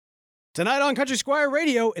Tonight on Country Squire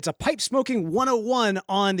Radio, it's a pipe smoking 101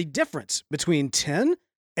 on the difference between tin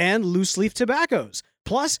and loose leaf tobaccos.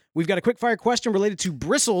 Plus, we've got a quick-fire question related to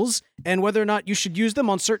bristles and whether or not you should use them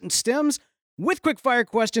on certain stems. With quick-fire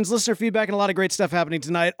questions, listener feedback, and a lot of great stuff happening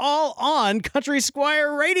tonight, all on Country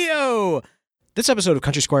Squire Radio. This episode of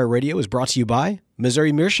Country Squire Radio is brought to you by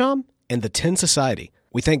Missouri Meerschaum and the Tin Society.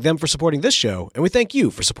 We thank them for supporting this show, and we thank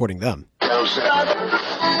you for supporting them.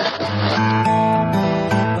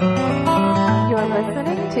 You're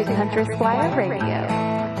listening to Country Squire Radio.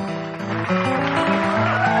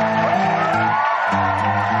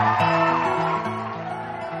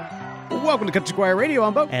 Welcome to Country Squire Radio.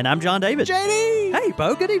 I'm Bo. And I'm John David. JD! Hey,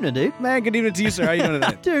 Bo. Good evening, dude. Man, good evening to you, sir. How you doing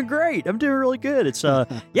today? I'm doing great. I'm doing really good. It's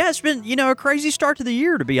it's been a crazy start to the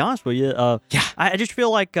year, to be honest with you. I just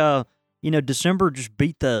feel like December just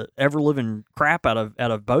beat the ever living crap out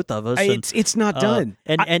of both of us. It's not done,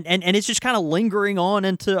 and it's just kind of lingering on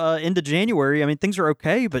into January. I mean, things are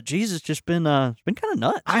okay, but Jesus, just been kind of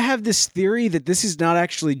nuts. I have this theory that this is not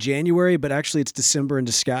actually January, but actually it's December in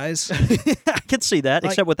disguise. I can see that,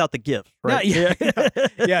 except without the gift, right?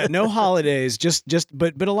 Yeah, no holidays,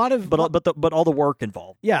 but a lot of but all the work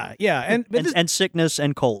involved. Yeah, and sickness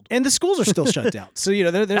and cold, and the schools are still shut down. So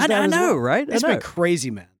there's that. I know, right? It's been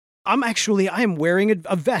crazy, man. I am wearing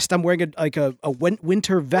a vest. I'm wearing a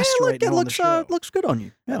winter vest right now on the show. Looks good on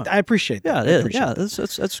you. Yeah. I appreciate that. Yeah, it is. Yeah,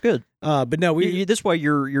 that's good. But no, this way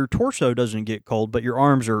your torso doesn't get cold, but your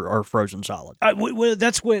arms are frozen solid.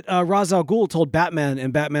 That's what Ra's al Ghul told Batman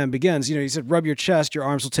in Batman Begins. He said, "Rub your chest, your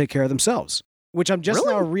arms will take care of themselves." Which I'm just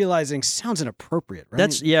now realizing sounds inappropriate, right?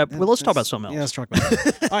 Let's talk about something else. Yeah, let's talk about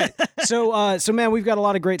it. All right. So man, we've got a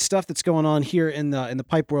lot of great stuff that's going on here in the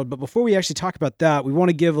pipe world. But before we actually talk about that, we want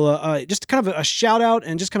to give just kind of a shout out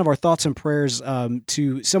and just kind of our thoughts and prayers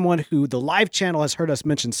to someone who the live channel has heard us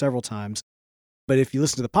mention several times. But if you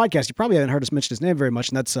listen to the podcast, you probably haven't heard us mention his name very much,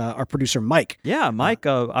 and that's our producer, Mike. Yeah, Mike,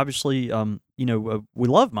 obviously, we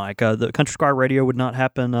love Mike. The Country Squire Radio would not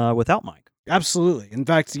happen without Mike. Absolutely. In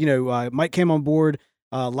fact, Mike came on board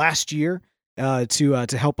last year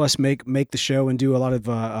to help us make the show and do a lot of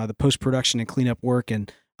the post-production and cleanup work,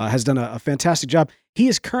 and has done a fantastic job. He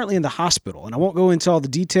is currently in the hospital, and I won't go into all the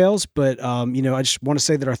details, but I just want to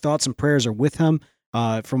say that our thoughts and prayers are with him.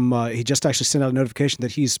 He just actually sent out a notification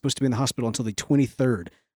that he's supposed to be in the hospital until the 23rd.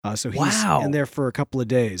 So he's in there for a couple of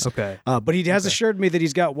days. Okay. But he has assured me that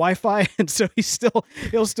he's got Wi-Fi, and so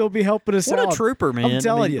he'll still be helping us out. What a trooper, man! I'm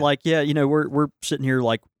telling you. Like, we're sitting here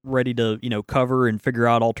like ready to cover and figure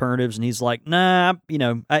out alternatives, and he's like, nah,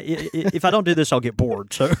 if I don't do this, I'll get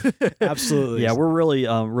bored. So absolutely, yeah, we're really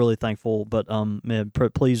really thankful. But man,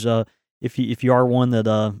 please, if you are one that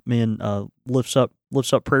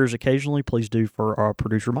lifts up prayers occasionally, please do for our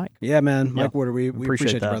producer Mike. Yeah, man, Mike Warder, we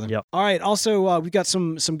appreciate that, brother. Yep. All right, also we've got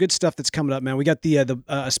some good stuff that's coming up, man. We got the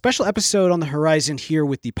special episode on the horizon here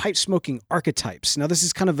with the pipe smoking archetypes. Now, this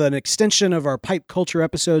is kind of an extension of our pipe culture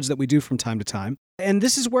episodes that we do from time to time, and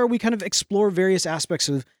this is where we kind of explore various aspects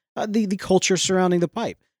of the culture surrounding the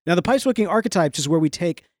pipe. Now, the pipe smoking archetypes is where we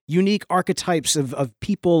take unique archetypes of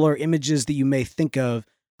people or images that you may think of,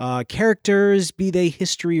 characters, be they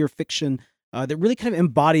history or fiction, that really kind of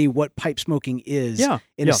embody what pipe smoking is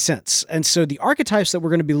in a sense. And so the archetypes that we're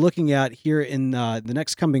going to be looking at here in the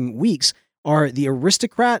next coming weeks are the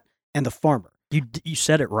aristocrat and the farmer. You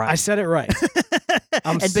said it right. I said it right.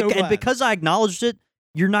 And because I acknowledged it,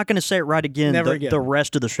 you're not going to say it right again the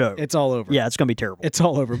rest of the show. It's all over. Yeah, it's going to be terrible. It's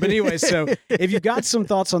all over. But anyway, so if you've got some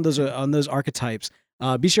thoughts on those archetypes,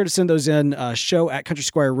 be sure to send those in,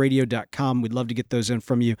 show@countrysquireradio.com. We'd love to get those in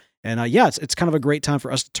from you. And it's kind of a great time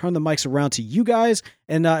for us to turn the mics around to you guys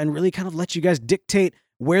and really kind of let you guys dictate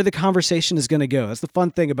where the conversation is going to go. That's the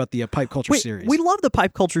fun thing about the Pipe Culture series. We love the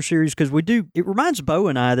Pipe Culture series because it reminds Bo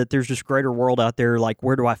and I that there's this greater world out there, like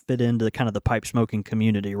where do I fit into the kind of the pipe smoking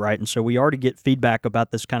community, right? And so we already get feedback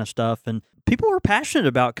about this kind of stuff, and people are passionate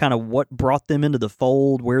about kind of what brought them into the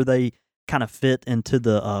fold, where they kind of fit into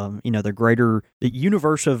the the greater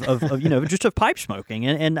universe of just of pipe smoking,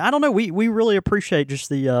 and I don't know, we really appreciate just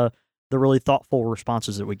the really thoughtful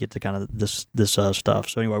responses that we get to kind of this stuff.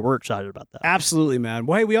 So anyway, we're excited about that. Absolutely, man.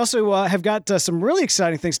 Well, hey, we also have got some really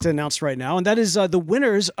exciting things to announce right now, and that is the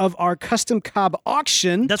winners of our custom cob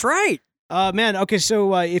auction. That's right. Man, okay,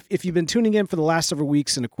 so if you've been tuning in for the last several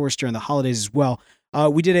weeks, and of course during the holidays as well,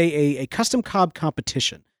 we did a custom cob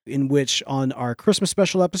competition in which on our Christmas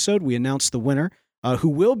special episode, we announced the winner, who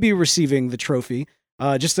will be receiving the trophy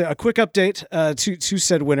just a quick update to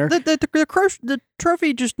said winner. The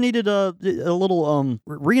trophy just needed a little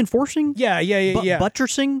reinforcing. Yeah.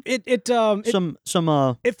 Buttressing. It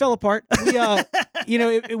fell apart.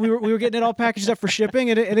 We we were getting it all packaged up for shipping,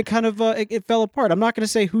 and it kind of it fell apart. I'm not going to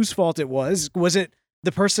say whose fault it was. Was it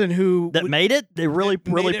the person who made it? They really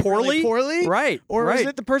poorly, right? Or right. was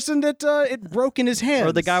it the person that it broke in his hands?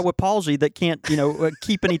 Or the guy with palsy that can't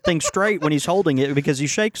keep anything straight when he's holding it because he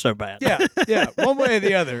shakes so bad? Yeah. One way or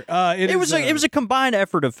the other. It was a combined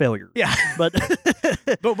effort of failure. Yeah, but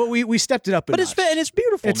we stepped it up. But it's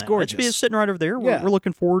beautiful. It's now. gorgeous. It's sitting right over there. We're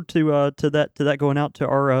looking forward to that going out to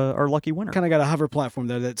our lucky winner. Kind of got a hover platform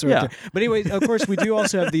there. That's right there. But anyway, of course, we do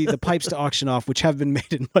also have the pipes to auction off, which have been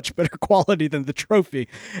made in much better quality than the trophy.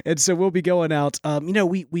 And so we'll be going out.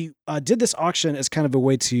 We did this auction as kind of a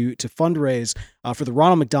way to fundraise for the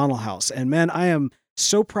Ronald McDonald House. And man, I am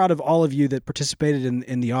so proud of all of you that participated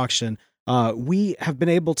in the auction. We have been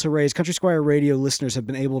able to raise, Country Squire Radio listeners have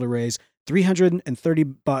been able to raise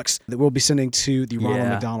 $330 that we'll be sending to the Ronald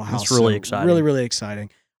McDonald House. That's really exciting. Really, really exciting.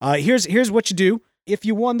 Here's what you do. If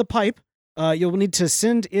you won the pipe, you'll need to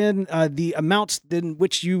send in the amount in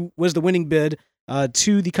which you was the winning bid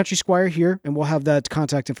to the Country Squire here, and we'll have that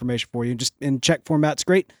contact information for you. Just in check format's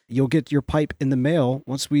great. You'll get your pipe in the mail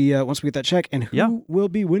once we get that check. And who will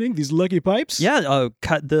be winning these lucky pipes?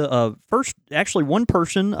 First, actually, one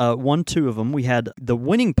person won two of them. We had the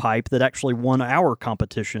winning pipe that actually won our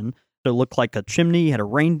competition. So it looked like a chimney, had a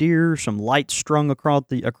reindeer, some lights strung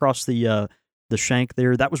across the shank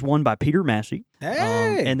there. That was won by Peter Massey.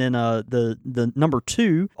 Hey! And then the number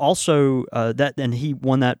two also and he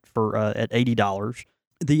won that for at $80.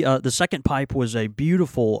 The second pipe was a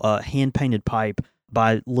beautiful hand painted pipe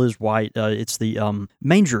by Liz White. It's the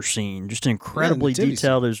manger scene, just incredibly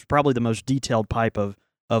detailed. It was probably the most detailed pipe of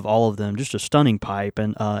all of them. Just a stunning pipe.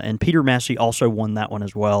 And Peter Massey also won that one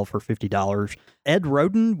as well for $50. Ed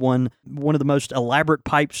Roden won one of the most elaborate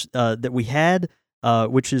pipes that we had.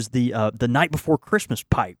 Which is the night before Christmas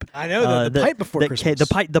pipe. I know the pipe before Christmas.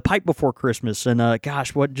 The pipe before Christmas, and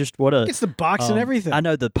gosh, what a! It's the box and everything. I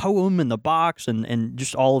know the poem and the box and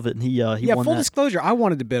just all of it. And he won full that. Disclosure, I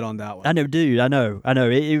wanted to bid on that one. I know, dude. I know.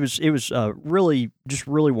 It was really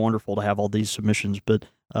wonderful to have all these submissions, but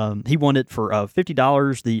he won it for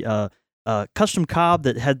 $50. The custom cob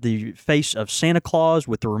that had the face of Santa Claus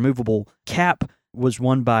with the removable cap was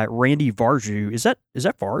won by Randy Varju. Is that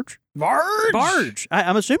Varge? Varge.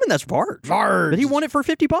 I'm assuming that's Varge. But he won it for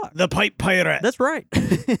 $50. The pipe pirate. That's right.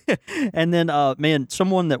 And then,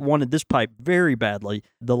 someone that wanted this pipe very badly.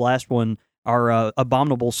 The last one, our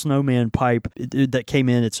abominable snowman pipe that came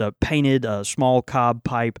in. It's a painted small cob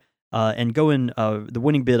pipe. And the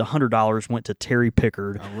winning bid, $100, went to Terry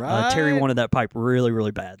Pickard. All right. Terry wanted that pipe really,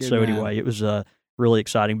 really bad. Good so man. Anyway, it was really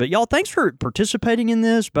exciting. But y'all, thanks for participating in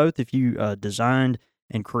this, both if you designed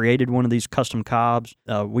and created one of these custom cobs.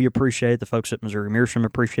 We appreciate it. The folks at Missouri Meerschaum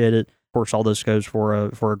appreciate it. Of course, all this goes for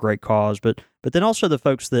a great cause. But then also the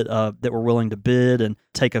folks that were willing to bid and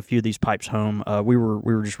take a few of these pipes home. We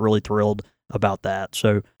were just really thrilled about that.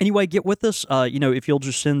 So anyway, get with us. If you'll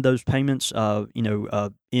just send those payments, if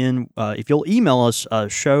you'll email us,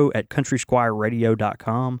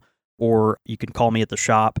 show@countrysquireradio.com, or you can call me at the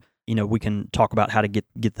shop. We can talk about how to get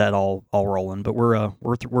that all rolling. But we're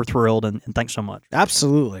thrilled, and thanks so much.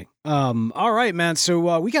 Absolutely. All right, man.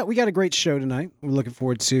 So we got a great show tonight. We're looking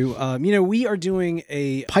forward to. We are doing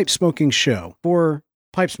a pipe smoking show for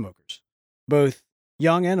pipe smokers, both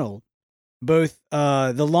young and old, both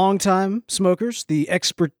the longtime smokers, the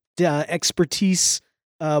expertise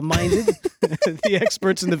minded, the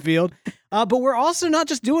experts in the field. But we're also not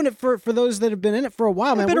just doing it for those that have been in it for a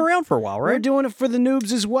while, man. We've been around for a while, right? We're doing it for the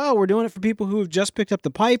noobs as well. We're doing it for people who have just picked up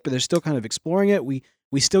the pipe, but they're still kind of exploring it. We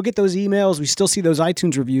still get those emails. We still see those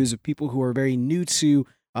iTunes reviews of people who are very new to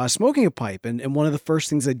smoking a pipe. And one of the first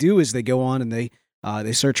things they do is they go on and they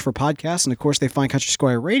search for podcasts. And, of course, they find Country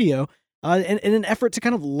Squire Radio in an effort to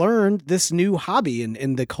kind of learn this new hobby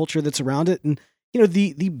and the culture that's around it and,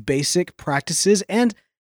 the basic practices. And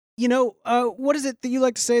what is it that you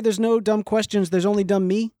like to say? There's no dumb questions. There's only dumb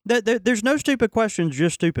me. There's no stupid questions,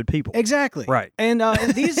 just stupid people. Exactly. Right. And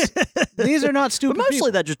these are not stupid. But mostly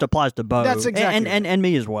people. that just applies to Bo. That's exactly and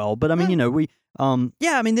me as well. But I mean,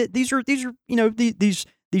 these are these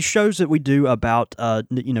shows that we do about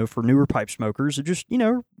for newer pipe smokers. Are just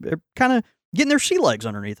kind of getting their sea legs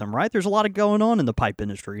underneath them. Right. There's a lot of going on in the pipe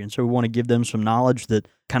industry, and so we want to give them some knowledge that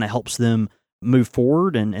kind of helps them move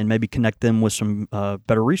forward and maybe connect them with some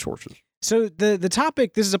better resources. So the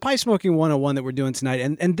topic, this is a pipe smoking 101 that we're doing tonight.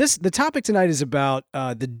 And the topic tonight is about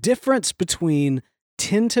the difference between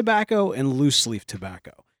tin tobacco and loose leaf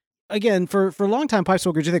tobacco. again, for longtime pipe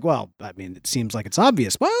smokers, you think, well, I mean, it seems like it's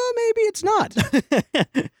obvious. Well, maybe it's not.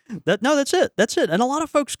 That's it. That's it. And a lot of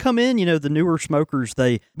folks come in, the newer smokers,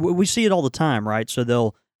 we see it all the time, right?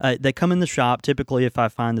 So they come in the shop. Typically, if I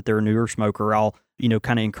find that they're a newer smoker, I'll,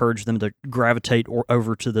 kind of encourage them to gravitate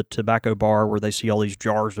over to the tobacco bar where they see all these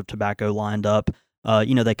jars of tobacco lined up.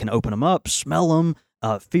 They can open them up, smell them,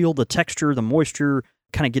 feel the texture, the moisture,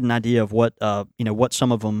 kind of get an idea of what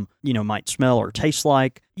some of them, might smell or taste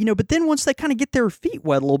like. But then once they kind of get their feet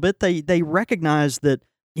wet a little bit, they recognize that,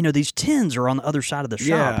 these tins are on the other side of the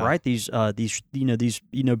shop, Yeah. right? These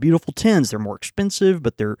beautiful tins. They're more expensive,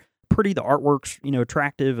 but they're pretty. The artwork's,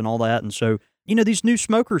 attractive and all that. And so, these new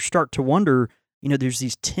smokers start to wonder, there's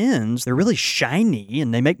these tins. They're really shiny,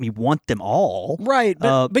 and they make me want them all. Right,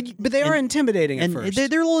 but they are intimidating at And first.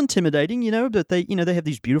 they're a little intimidating, but they have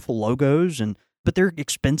these beautiful logos, but they're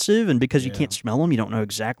expensive, and because you can't smell them, you don't know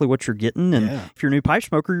exactly what you're getting. And if you're a new pipe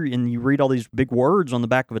smoker and you read all these big words on the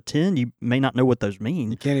back of a tin, you may not know what those mean.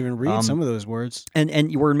 You can't even read some of those words.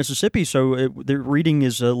 And we're in Mississippi, so the reading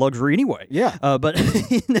is a luxury anyway. Yeah. But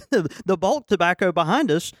the bulk tobacco behind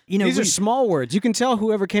us, these are small words. You can tell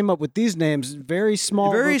whoever came up with these names, very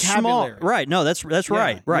small vocabulary. Right. No, that's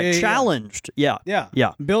right. Right. Yeah. Challenged. Yeah.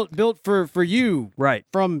 Yeah. Built for you. Right.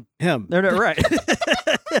 From him. No, right.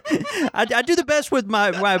 I do the best with my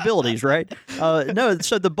abilities, right? No,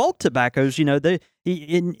 so the bulk tobaccos,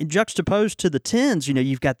 in juxtaposed to the tins,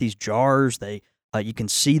 you've got these jars. You can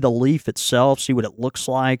see the leaf itself, see what it looks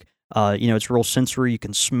like. It's real sensory. You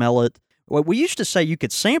can smell it. Well, we used to say you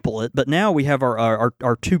could sample it, but now we have our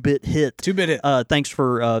 2-bit hit. 2-bit hit. Thanks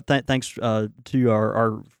to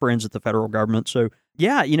our friends at the federal government. So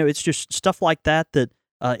yeah, it's just stuff like that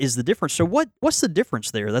is the difference. So what's the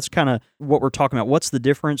difference there? That's kind of what we're talking about. What's the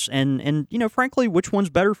difference? And frankly, which one's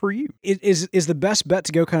better for you? Is the best bet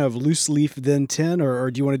to go kind of loose leaf then tin, or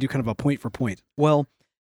do you want to do kind of a point for point? Well,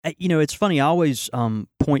 it's funny. I always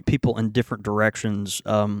point people in different directions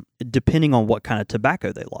depending on what kind of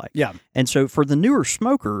tobacco they like. Yeah. And so for the newer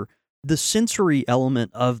smoker, the sensory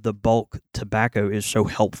element of the bulk tobacco is so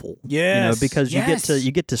helpful. Yes. Because you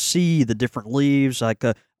get to see the different leaves. Like,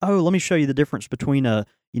 let me show you the difference between a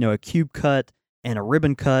cube cut and a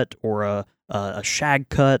ribbon cut, or a shag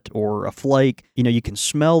cut, or a flake. You can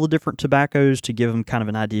smell the different tobaccos to give them kind of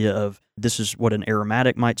an idea of this is what an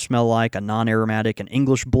aromatic might smell like, a non-aromatic, an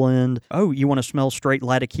English blend. Oh, you want to smell straight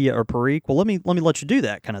Latakia or Perique? Well, let me let you do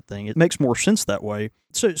that kind of thing. It makes more sense that way.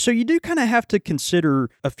 So you do kind of have to consider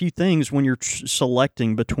a few things when you're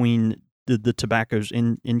selecting between the tobaccos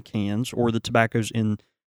in cans or the tobaccos in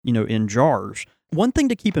jars. One thing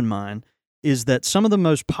to keep in mind is that some of the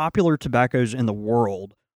most popular tobaccos in the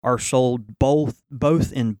world are sold both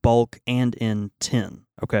in bulk and in tin.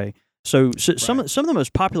 Okay, so some of the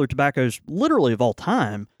most popular tobaccos, literally of all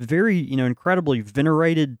time, very incredibly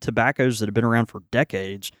venerated tobaccos that have been around for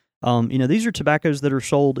decades. These are tobaccos that are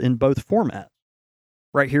sold in both formats.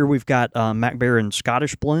 Right here we've got Mac Baren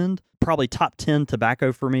Scottish Blend, probably top 10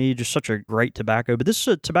 tobacco for me. Just such a great tobacco. But this is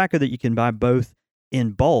a tobacco that you can buy both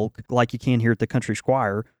in bulk, like you can here at the Country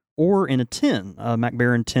Squire, or in a tin. Mac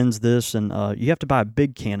Baren tins this, and you have to buy a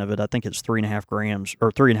big can of it. I think it's 3.5 grams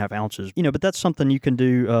or 3.5 ounces. But that's something you can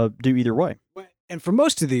do either way. And for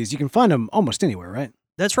most of these, you can find them almost anywhere, right?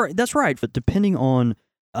 That's right. But depending on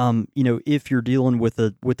if you're dealing with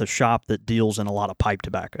a shop that deals in a lot of pipe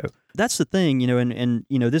tobacco, that's the thing. And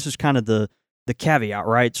this is kind of the caveat,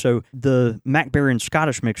 right? So the Mac Baren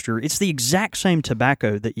Scottish mixture, it's the exact same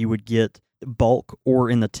tobacco that you would get bulk or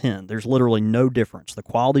in the tin. There's literally no difference. The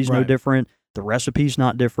quality's no different. The recipe's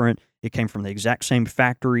not different. It came from the exact same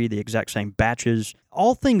factory, the exact same batches.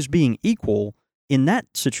 All things being equal, in that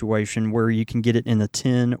situation where you can get it in the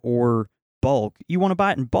tin or bulk, you want to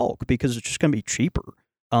buy it in bulk because it's just going to be cheaper.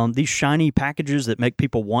 These shiny packages that make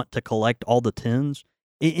people want to collect all the tins,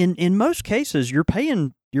 in most cases, you're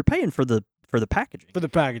paying for the packaging. For the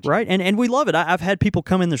packaging. Right? And we love it. I've had people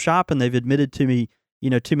come in the shop and they've admitted to me,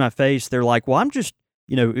 to my face, they're like, well, I'm just,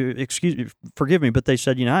 forgive me, but they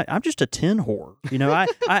said, I'm just a tin whore.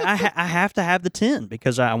 I have to have the tin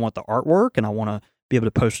because I want the artwork and I want to be able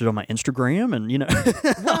to post it on my Instagram and,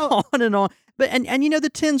 on and on. But, and the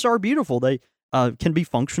tins are beautiful. They can be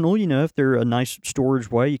functional, if they're a nice storage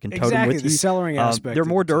way, you can tote them with you. The cellaring aspect. They're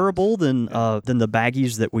more durable than the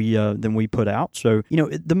baggies that we put out. So,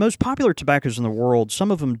 the most popular tobaccos in the world, some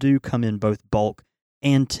of them do come in both bulk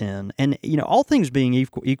and tin. And, all things being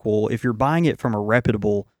equal, if you're buying it from a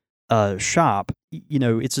reputable shop,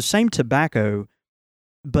 it's the same tobacco,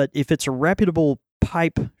 but if it's a reputable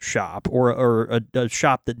pipe shop or a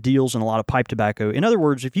shop that deals in a lot of pipe tobacco, in other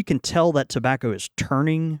words, if you can tell that tobacco is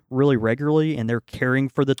turning really regularly and they're caring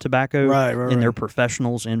for the tobacco and they're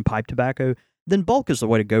professionals in pipe tobacco, then bulk is the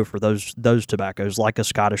way to go for those tobaccos, like a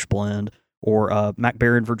Scottish blend or Mac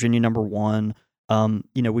Baren Virginia No. 1.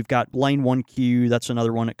 We've got Lane 1Q. That's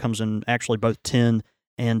another one that comes in actually both tin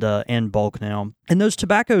and bulk now. And those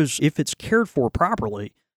tobaccos, if it's cared for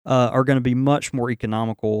properly, are going to be much more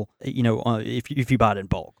economical, if you buy it in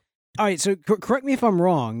bulk. All right, so correct me if I'm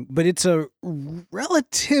wrong, but it's a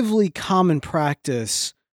relatively common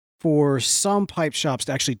practice for some pipe shops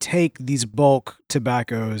to actually take these bulk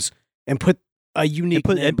tobaccos and put a unique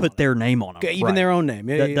name and put their name on them, even their own name.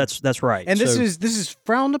 That's right. And this is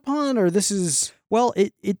frowned upon, or this is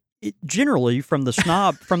it generally from the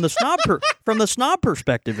snob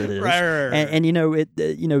perspective it is. Right. And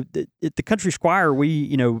the Country Squire,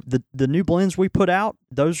 we the new blends we put out,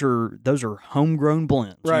 those are homegrown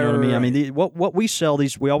blends. You know what I mean? Right. I mean, what we sell,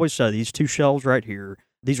 we always say these two shelves right here.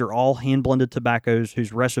 These are all hand-blended tobaccos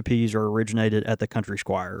whose recipes are originated at the Country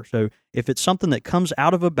Squire. So if it's something that comes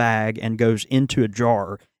out of a bag and goes into a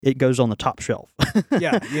jar, it goes on the top shelf.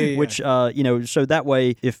 Yeah. Which, so that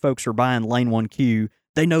way, if folks are buying Lane 1Q,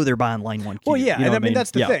 they know they're buying Lane 1Q. Well, yeah, you know and I mean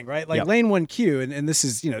that's the thing, right? Like Yeah. Lane 1Q, and this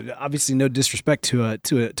is obviously no disrespect to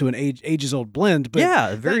an ages old blend, but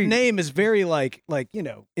Yeah, that name is very like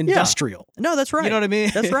industrial. No, that's right. You know what I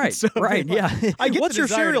mean? That's right. So, right. like, Yeah. I get What's the your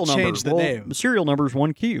desire serial to number? change the name. The serial number is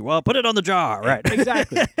 1Q. Well, put it on the jar. Right.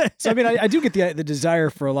 Exactly. So I mean, I do get the desire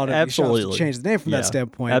for a lot of these shops Absolutely. to change the name from that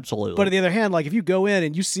standpoint. Absolutely. But on the other hand, like if you go in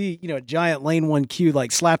and you see a giant Lane 1Q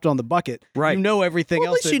like slapped on the bucket, Right. Everything Well,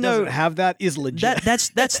 at else least that doesn't have that is legit.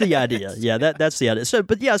 That's the idea. Yeah, that's the idea. So,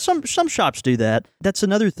 but yeah, some shops do that. That's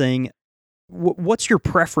another thing. What's your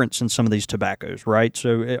preference in some of these tobaccos, right?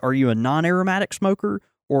 So, are you a non-aromatic smoker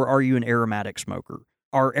or are you an aromatic smoker?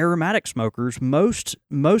 Are aromatic smokers, most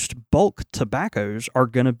bulk tobaccos are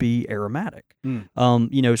going to be aromatic.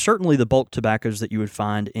 Certainly the bulk tobaccos that you would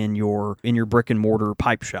find in your brick and mortar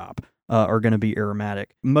pipe shop are going to be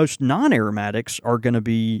aromatic. Most non-aromatics are going to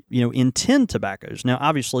be, in tin tobaccos. Now,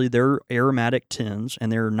 obviously, they're aromatic tins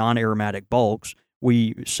and they're non-aromatic bulks.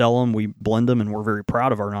 We sell them, we blend them, and we're very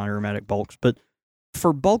proud of our non-aromatic bulks. But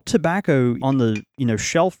for bulk tobacco on the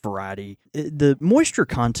shelf variety, the moisture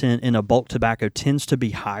content in a bulk tobacco tends to be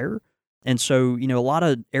higher. And so, a lot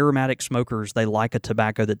of aromatic smokers, they like a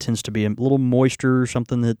tobacco that tends to be a little moister,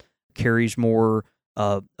 something that carries more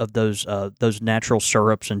of those natural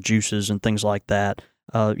syrups and juices and things like that.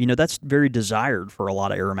 That's very desired for a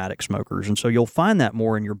lot of aromatic smokers. And so you'll find that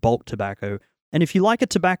more in your bulk tobacco. And if you like a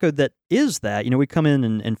tobacco that is that, we come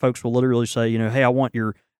in and folks will literally say, hey, I want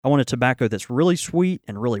a tobacco that's really sweet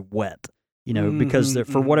and really wet, because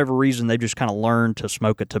for whatever reason, they've just kind of learned to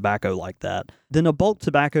smoke a tobacco like that. Then a bulk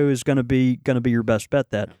tobacco is going to be your best bet.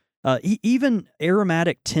 That even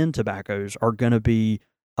aromatic tin tobaccos are going to be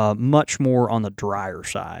much more on the drier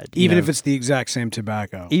side, even if it's the exact same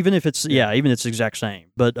tobacco. Even if it's even it's the exact same.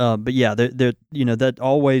 But yeah, that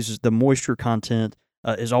always the moisture content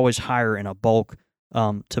is always higher in a bulk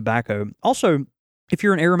tobacco. Also, if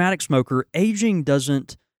you're an aromatic smoker, aging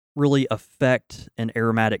doesn't really affect an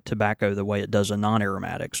aromatic tobacco the way it does a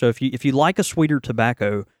non-aromatic. So if you like a sweeter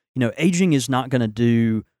tobacco, aging is not going to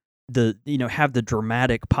do have the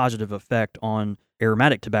dramatic positive effect on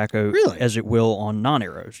aromatic tobacco as it will on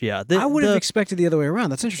non-aros. Yeah, I would have expected the other way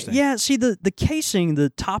around. That's interesting. Yeah, see the casing, the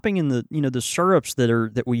topping, and the syrups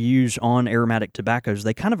that we use on aromatic tobaccos,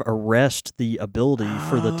 they kind of arrest the ability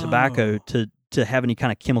for the tobacco to have any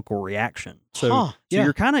kind of chemical reaction. So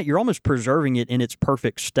you're almost preserving it in its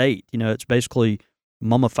perfect state. It's basically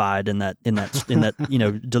mummified in that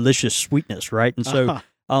delicious sweetness, right? And so.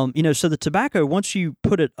 So the tobacco, once you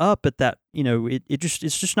put it up at that, it's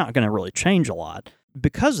just not going to really change a lot.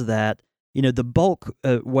 Because of that, the bulk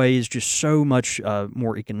way is just so much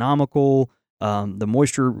more economical. The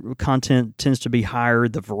moisture content tends to be higher.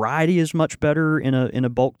 The variety is much better in a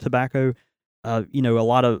bulk tobacco. A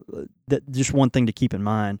lot of that. Just one thing to keep in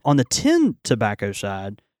mind on the tin tobacco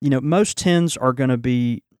side, most tins are going to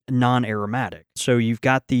be non-aromatic. So you've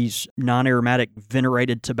got these non-aromatic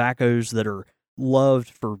venerated tobaccos that are loved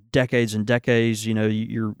for decades and decades.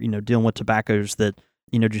 You're dealing with tobaccos that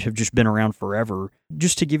have just been around forever.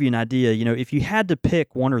 Just to give you an idea, if you had to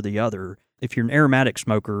pick one or the other, if you're an aromatic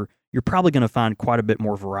smoker, you're probably going to find quite a bit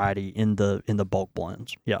more variety in the bulk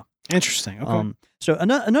blends. Yeah, interesting. Okay. So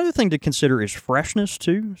another thing to consider is freshness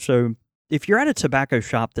too. So if you're at a tobacco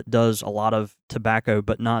shop that does a lot of tobacco,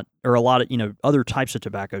 but not or a lot of other types of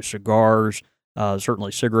tobacco, cigars,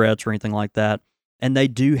 certainly cigarettes or anything like that, and they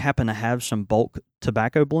do happen to have some bulk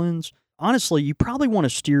tobacco blends, honestly, you probably want to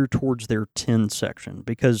steer towards their tin section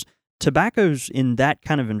because tobaccos in that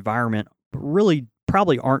kind of environment really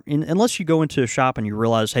probably aren't, unless you go into a shop and you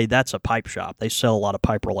realize, hey, that's a pipe shop. They sell a lot of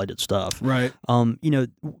pipe-related stuff. Right.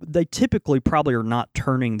 They typically probably are not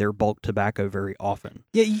turning their bulk tobacco very often.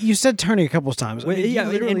 Yeah, you said turning a couple of times. Well,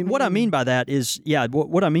 and what I mean by that is,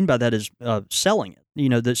 selling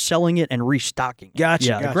it. The selling it and restocking it.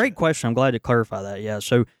 Gotcha. Great question. I'm glad to clarify that. Yeah,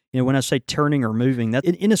 so when I say turning or moving, that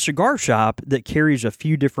in a cigar shop that carries a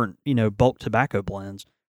few different bulk tobacco blends,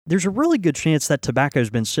 there's a really good chance that tobacco's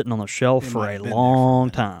been sitting on the shelf for a long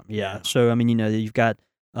time. Yeah. So you've got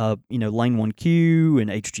Lane 1Q and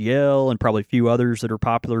HGL and probably a few others that are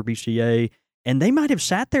popular BCA, and they might have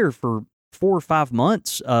sat there for 4 or 5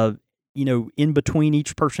 months. In between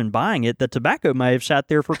each person buying it, the tobacco may have sat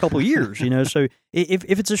there for a couple of years. So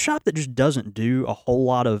if it's a shop that just doesn't do a whole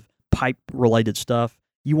lot of pipe related stuff,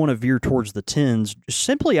 you want to veer towards the tins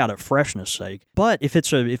simply out of freshness sake. But if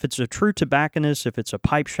it's a true tobacconist, if it's a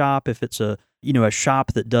pipe shop, if it's a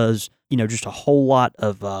shop that does just a whole lot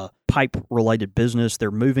of pipe related business,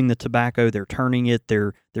 they're moving the tobacco, they're turning it,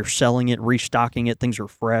 they're selling it, restocking it, things are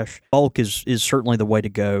fresh. Bulk is certainly the way to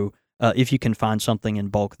go. If you can find something in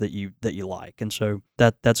bulk that you like, and so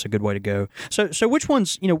that's a good way to go. So which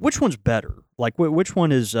one's better? Like which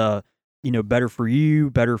one is better for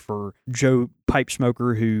you, better for Joe pipe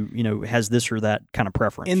smoker who has this or that kind of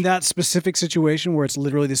preference in that specific situation where it's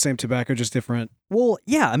literally the same tobacco, just different? Well,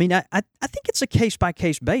 yeah, I think it's a case by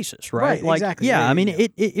case basis, right? Like, exactly. Yeah,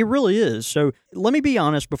 it really is. So let me be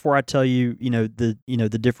honest before I tell you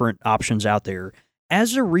the different options out there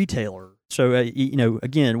as a retailer. So,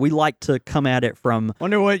 again, we like to come at it from...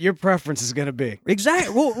 Wonder what your preference is going to be.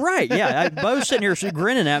 Exactly. Well, right. Yeah. Bo's sitting here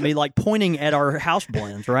grinning at me, like pointing at our house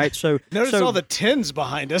blends, right? So Notice all the tins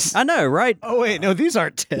behind us. I know, right? Oh, wait. No, these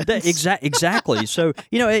aren't tins. Exactly. So,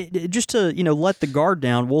 just to, let the guard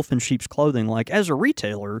down, wolf in sheep's clothing, like as a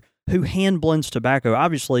retailer who hand blends tobacco,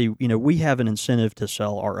 obviously, we have an incentive to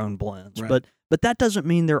sell our own blends. Right. But that doesn't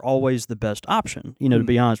mean they're always the best option. To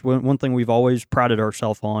be honest, one thing we've always prided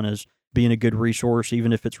ourselves on is being a good resource,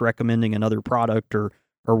 even if it's recommending another product or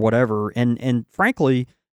whatever. And frankly,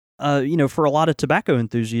 for a lot of tobacco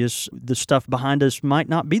enthusiasts, the stuff behind us might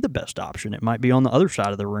not be the best option. It might be on the other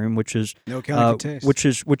side of the room, which is no counter taste.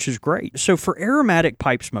 which is great. So for aromatic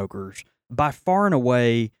pipe smokers, by far and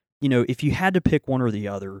away, if you had to pick one or the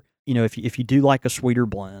other, if you do like a sweeter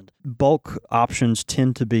blend, bulk options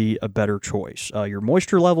tend to be a better choice. Your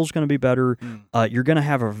moisture level is going to be better. You're going to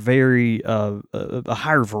have a very a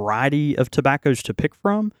higher variety of tobaccos to pick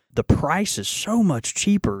from. The price is so much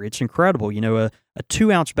cheaper. It's incredible. A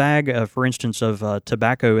 2-ounce bag, for instance, of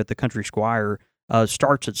tobacco at the Country Squire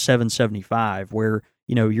starts at $7.75, where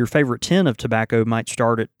your favorite tin of tobacco might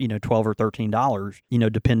start at $12 or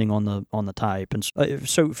 $13, depending on the type. And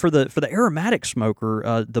so for the aromatic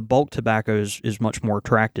smoker, the bulk tobacco is much more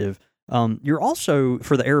attractive. You're also,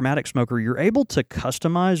 for the aromatic smoker, you're able to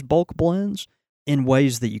customize bulk blends in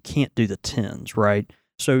ways that you can't do the tins, right?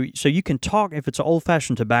 So you can talk, if it's an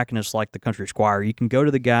old-fashioned tobacconist like the Country Squire, you can go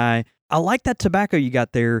to the guy, I like that tobacco you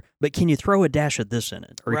got there, but can you throw a dash of this in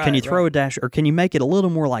it? Or can you throw a dash, or can you make it a little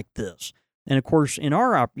more like this? And of course, from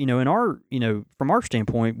our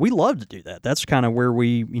standpoint, we love to do that. That's kind of where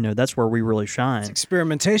we really shine. It's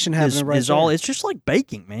experimentation happening right there. all. It's just like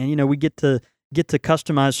baking, man. We get to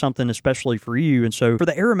customize something especially for you. And so for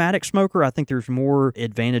the aromatic smoker, I think there's more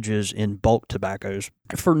advantages in bulk tobaccos.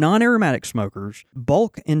 For non-aromatic smokers,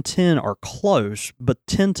 bulk and tin are close, but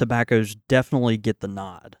tin tobaccos definitely get the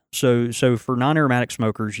nod. So for non-aromatic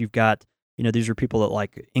smokers, you've got these are people that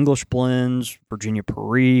like English blends, Virginia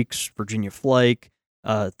Periques, Virginia Flake,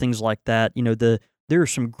 things like that. There are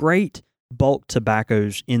some great bulk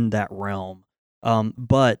tobaccos in that realm,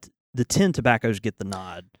 but the tin tobaccos get the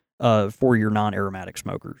nod for your non-aromatic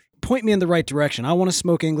smokers. Point me in the right direction. I want to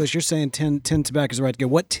smoke English. You're saying tin tobacco is the right to go.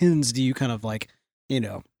 What tins do you kind of like,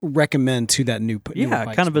 recommend to that new?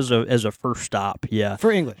 Yeah, kind of as a first stop. Yeah, for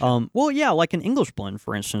English. Like an English blend,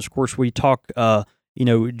 for instance. Of course, we talk.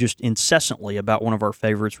 Just incessantly about one of our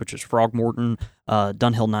favorites, which is Frogmorton.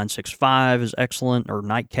 Dunhill 965 is excellent, or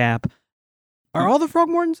Nightcap. Are all the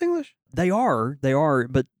Frogmortons English? They are,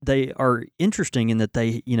 but they are interesting in that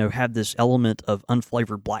they, have this element of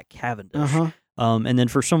unflavored black Cavendish. And then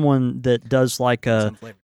for someone that does like and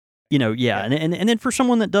then for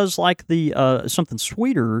someone that does like the something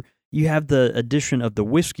sweeter, you have the addition of the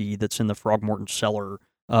whiskey that's in the Frogmorton cellar.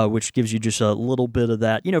 Which gives you just a little bit of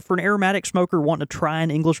that. For an aromatic smoker wanting to try an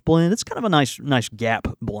English blend, it's kind of a nice gap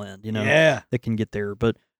blend, that can get there.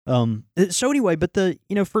 But so anyway,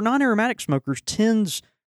 for non-aromatic smokers, tins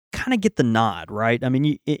kind of get the nod, right? I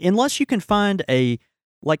mean, unless you can find a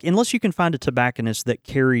tobacconist that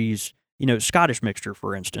carries, Scottish mixture,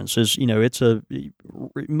 for instance, is,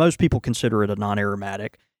 most people consider it a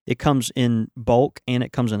non-aromatic. It comes in bulk and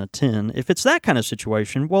it comes in a tin. If it's that kind of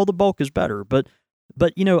situation, well, the bulk is better. But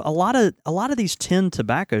a lot of these tin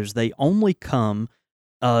tobaccos, they only come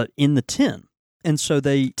in the tin. And so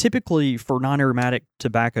they typically, for non-aromatic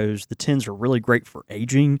tobaccos, the tins are really great for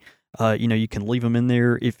aging. You can leave them in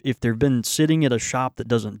there. If they've been sitting at a shop that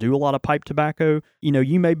doesn't do a lot of pipe tobacco,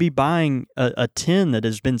 you may be buying a tin that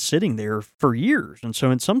has been sitting there for years. And so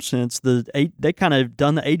in some sense, they kind of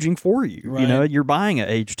done the aging for you. Right. You're buying an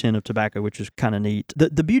aged tin of tobacco, which is kind of neat.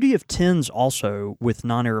 The beauty of tins also with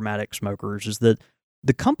non-aromatic smokers is that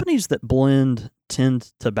the companies that blend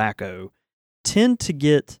tinned tobacco tend to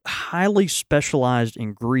get highly specialized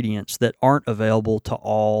ingredients that aren't available to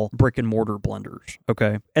all brick and mortar blenders.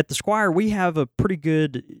 Okay. At the Squire, we have a pretty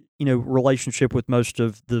good, relationship with most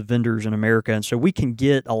of the vendors in America. And so we can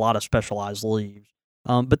get a lot of specialized leaves.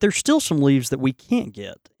 But there's still some leaves that we can't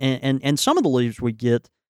get. And some of the leaves we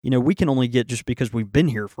get, we can only get just because we've been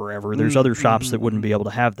here forever. There's other shops that wouldn't be able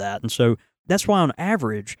to have that. And so that's why on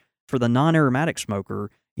average, for the non-aromatic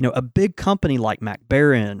smoker, a big company like Mac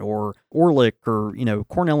Baren or Orlik or,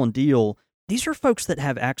 Cornell and Diehl, these are folks that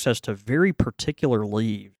have access to very particular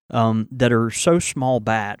leaves that are so small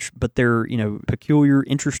batch, but they're, peculiar,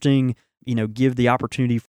 interesting, give the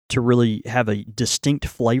opportunity to really have a distinct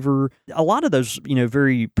flavor. A lot of those,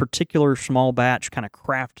 very particular small batch kind of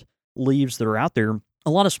craft leaves that are out there, a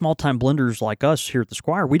lot of small-time blenders like us here at the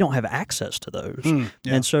Squire, we don't have access to those.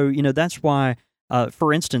 Yeah. And so, that's why...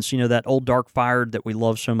 for instance, that Old Dark Fired that we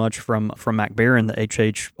love so much from Mac Baren, the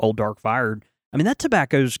HH Old Dark Fired, I mean, that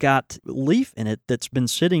tobacco's got leaf in it that's been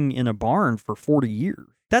sitting in a barn for 40 years.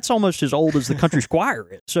 That's almost as old as the Country Squire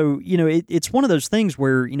is. So, it's one of those things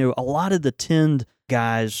where, a lot of the tinned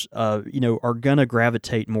guys, are going to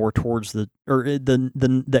gravitate more towards the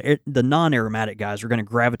non-aromatic guys are going to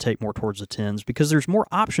gravitate more towards the tins because there's more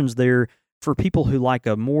options there for people who like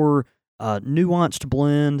a more nuanced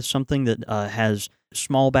blend, something that has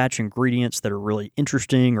small batch ingredients that are really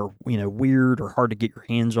interesting or weird or hard to get your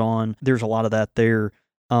hands on. There's a lot of that there.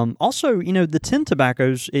 Also, the tin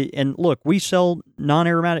tobaccos, and look, we sell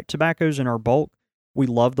non-aromatic tobaccos in our bulk. We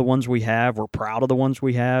love the ones we have. We're proud of the ones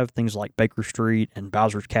we have. Things like Baker Street and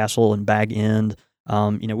Bowser's Castle and Bag End.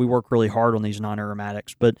 We work really hard on these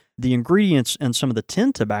non-aromatics, but the ingredients in some of the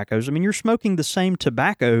tin tobaccos, I mean, you're smoking the same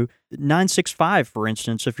tobacco, 965, for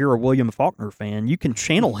instance. If you're a William Faulkner fan, you can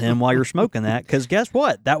channel him while you're smoking that, because guess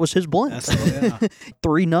what? That was his blend.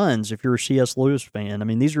 Three Nuns, if you're a C.S. Lewis fan. I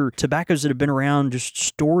mean, these are tobaccos that have been around, just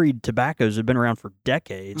storied tobaccos that have been around for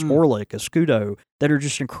decades, Orlik, Escudo, that are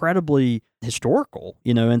just incredibly historical,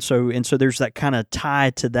 and so there's that kind of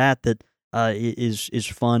tie to that is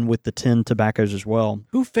fun with the tin tobaccos as well.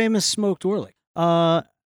 Who famous smoked Orlik?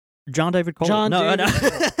 John David Cole. No. I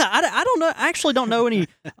don't know. I actually don't know any.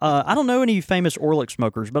 I don't know any famous Orlik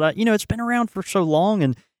smokers, but it's been around for so long,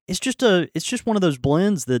 and it's just one of those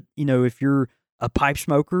blends that if you're a pipe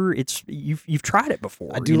smoker, you've tried it before.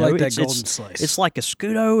 I do like that golden slice. It's like a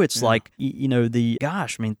Scudo. It's like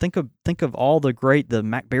think of all the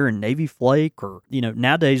Mac Baren Navy Flake, or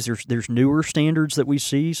nowadays there's newer standards that we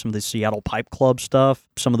see, some of the Seattle Pipe Club stuff,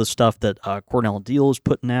 some of the stuff that Cornell and Diehl is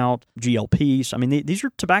putting out, GLPs. I mean, these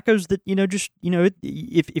are tobaccos that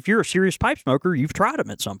if you're a serious pipe smoker, you've tried them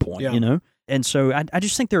at some point. And so I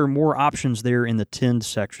just think there are more options there in the tinned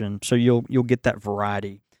section, so you'll get that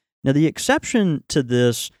variety. Now, the exception to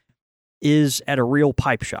this is at a real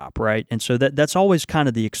pipe shop, right? And so that's always kind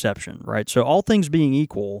of the exception, right? So all things being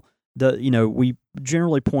equal, we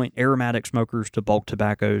generally point aromatic smokers to bulk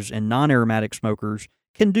tobaccos, and non-aromatic smokers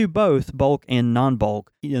can do both bulk and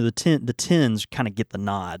non-bulk. The tins kind of get the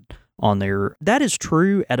nod on there. That is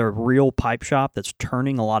true at a real pipe shop that's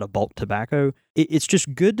turning a lot of bulk tobacco. It's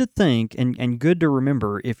just good to think and good to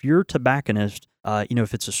remember, if you're a tobacconist,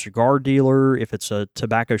 if it's a cigar dealer, if it's a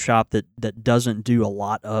tobacco shop that doesn't do a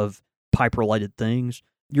lot of pipe-related things,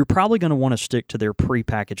 you're probably going to want to stick to their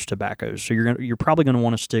prepackaged tobaccos. So you're probably going to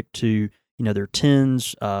want to stick to their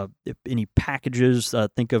tins, any packages.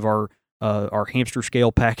 Think of our hamster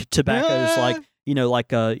scale pack tobaccos, like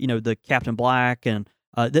the Captain Black, and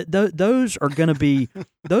those are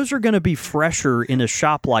going to be fresher in a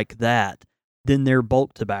shop like that than their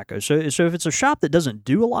bulk tobacco. So if it's a shop that doesn't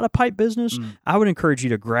do a lot of pipe business, I would encourage you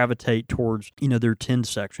to gravitate towards their tinned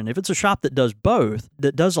section. If it's a shop that does both,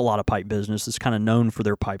 that does a lot of pipe business, that's kind of known for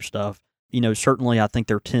their pipe stuff, certainly I think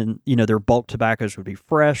their bulk tobaccos would be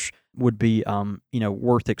fresh, would be,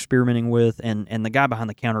 worth experimenting with. And the guy behind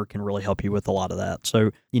the counter can really help you with a lot of that.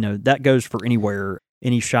 So, that goes for anywhere,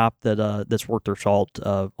 any shop that's worth their salt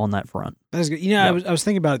on that front. That's good. I was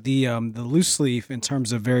thinking about the loose leaf in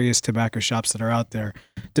terms of various tobacco shops that are out there.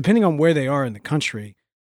 Depending on where they are in the country,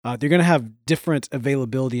 they're going to have different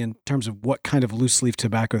availability in terms of what kind of loose leaf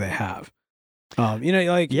tobacco they have. No,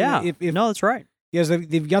 that's right. Yes,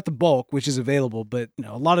 they've got the bulk, which is available, but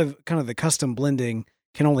a lot of kind of the custom blending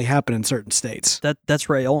can only happen in certain states. That's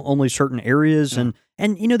right. Only certain areas, Yeah.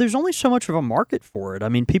 and there's only so much of a market for it. I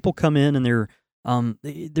mean, people come in and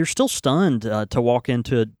they're still stunned to walk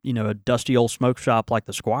into a dusty old smoke shop like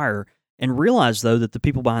the Squire and realize though that the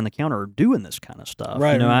people behind the counter are doing this kind of stuff.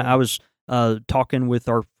 Right. Right. I was talking with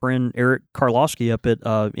our friend Eric Karlowski up at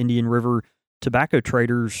Indian River Tobacco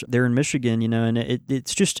Traders there in Michigan, and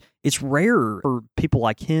it's rare for people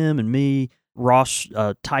like him and me, Ross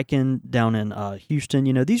Tyken down in Houston.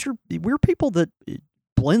 We're people that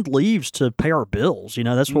blend leaves to pay our bills.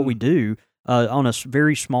 That's what we do on a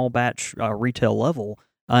very small batch retail level.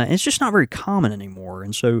 And it's just not very common anymore.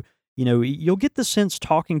 And so, you'll get the sense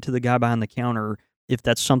talking to the guy behind the counter if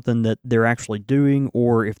that's something that they're actually doing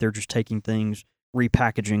or if they're just taking things,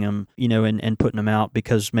 repackaging them, and putting them out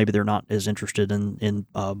because maybe they're not as interested in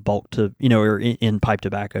bulk to, or in pipe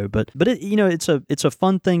tobacco. But it's a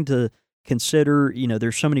fun thing to consider.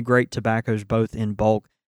 There's so many great tobaccos both in bulk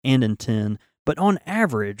and in tin. But on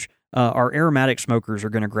average, our aromatic smokers are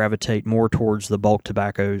going to gravitate more towards the bulk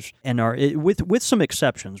tobaccos, and with some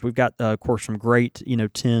exceptions. We've got, of course, some great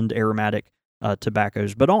tinned aromatic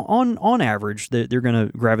tobaccos, but on average, they're going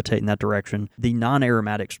to gravitate in that direction. The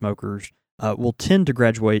non-aromatic smokers will tend to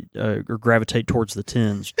gravitate towards the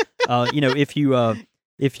tins.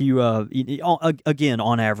 If you again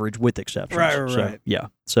on average with exceptions. Right. So, yeah.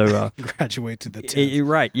 So graduate to the tins.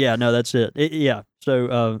 right. Yeah. No, that's it. Yeah.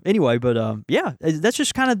 So anyway, but that's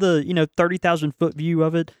just kind of the 30,000 foot view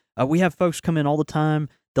of it. We have folks come in all the time.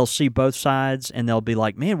 They'll see both sides and they'll be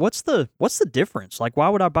like, "Man, what's the difference? Like, why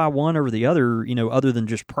would I buy one over the other? Other than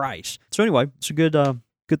just price." So anyway, it's a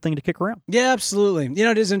good thing to kick around. Yeah, absolutely.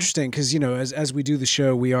 It is interesting because as we do the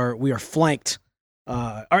show, we are flanked.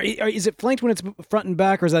 Is it flanked when it's front and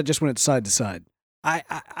back, or is that just when it's side to side? I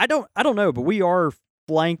don't know, but we are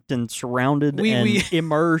flanked and surrounded and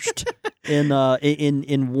immersed in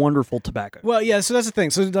wonderful tobacco. Well, yeah, so that's the thing.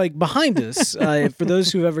 So like behind us, for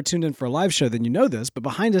those who've ever tuned in for a live show, then you know this, but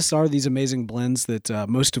behind us are these amazing blends that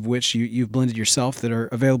most of which you've blended yourself that are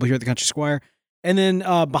available here at the Country Squire. And then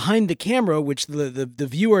behind the camera, which the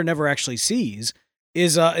viewer never actually sees,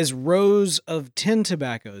 is rows of tin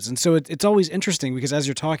tobaccos. And so it's always interesting because as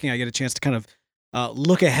you're talking, I get a chance to kind of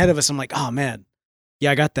look ahead of us. I'm like, oh man,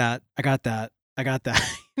 yeah, I got that. Like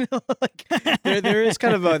there is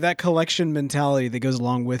kind of that collection mentality that goes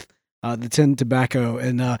along with the tin tobacco.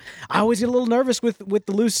 And I always get a little nervous with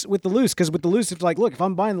the loose because with the loose, it's like, look, if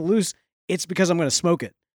I'm buying the loose, it's because I'm going to smoke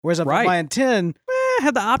it. Whereas if I'm buying tin, I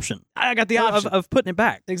had the option. I got the option of putting it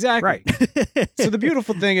back. Exactly. Right. So the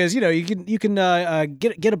beautiful thing is, you can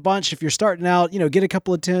get a bunch if you're starting out. Get a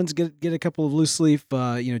couple of tins, get a couple of loose leaf.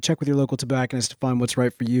 Check with your local tobacconist to find what's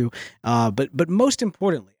right for you. But most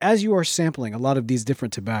importantly, as you are sampling a lot of these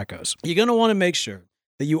different tobaccos, you're going to want to make sure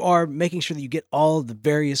that you are making sure that you get all the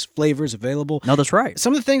various flavors available. No, that's right.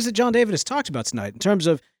 Some of the things that John David has talked about tonight in terms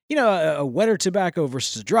of a wetter tobacco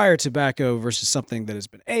versus a drier tobacco versus something that has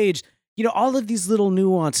been aged. All of these little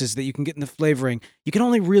nuances that you can get in the flavoring, you can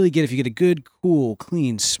only really get if you get a good, cool,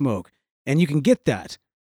 clean smoke. And you can get that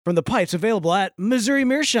from the pipes available at Missouri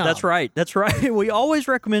Meerschaum. That's right. We always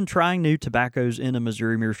recommend trying new tobaccos in a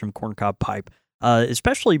Missouri Meerschaum corncob pipe,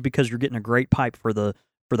 especially because you're getting a great pipe for the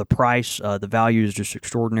price. The value is just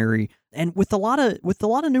extraordinary. And with a lot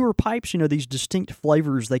of newer pipes, these distinct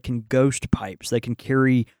flavors, they can ghost pipes. They can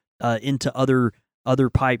carry into other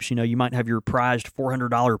pipes. You might have your prized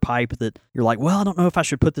 $400 pipe that you're like, well, I don't know if I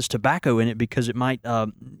should put this tobacco in it because it might,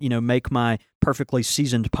 make my perfectly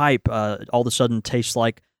seasoned pipe all of a sudden taste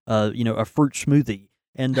like, a fruit smoothie.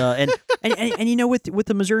 And with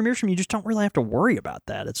the Missouri Meerschaum, you just don't really have to worry about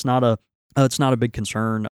that. It's not a big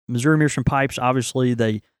concern. Missouri Meerschaum pipes, obviously,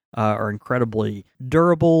 they are incredibly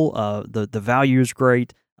durable. The value is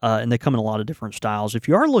great. And they come in a lot of different styles. If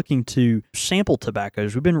you are looking to sample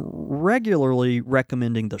tobaccos, we've been regularly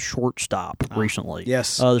recommending the Shortstop recently.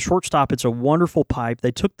 Yes. The Shortstop, it's a wonderful pipe. They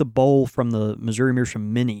took the bowl from the Missouri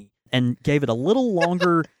Meerschaum Mini and gave it a little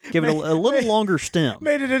longer, longer stem.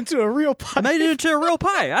 Made it into a real pie.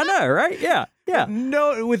 I know, right? Yeah. Yeah.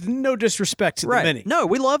 with no disrespect to the Mini. No,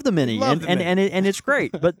 we love the Mini, Love the Mini. and it's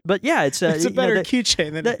great. But yeah, it's It's a you know, better that-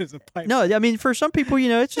 keychain than that- it is a pipe. No, I mean for some people,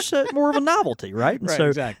 it's just more of a novelty, right? And Right, so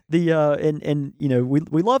exactly. the and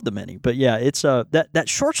we love the Mini, but yeah, it's that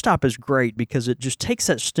shortstop is great because it just takes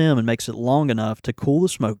that stem and makes it long enough to cool the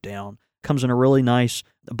smoke down. Comes in a really nice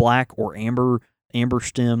black or amber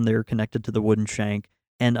stem there connected to the wooden shank,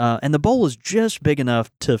 and the bowl is just big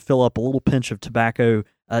enough to fill up a little pinch of tobacco.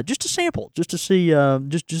 Just to sample, just to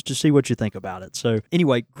see what you think about it. So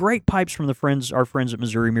anyway, great pipes from our friends at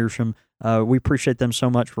Missouri Meerschaum. We appreciate them so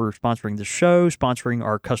much for sponsoring the show, sponsoring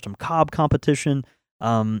our custom cob competition,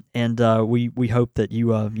 and we hope that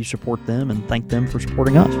you support them and thank them for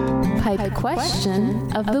supporting us. Pipe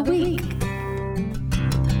question of the week.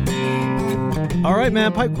 All right,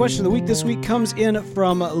 man. Pipe question of the week this week comes in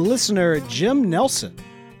from listener Jim Nelson.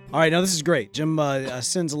 All right, now this is great. Jim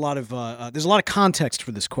sends a lot of there's a lot of context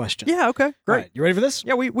for this question. Yeah, okay, All great. right, you ready for this?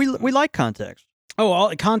 Yeah, we like context.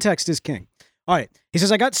 Oh, context is king. All right. He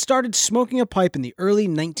says, I got started smoking a pipe in the early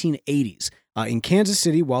 1980s in Kansas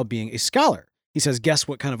City while being a scholar. He says, guess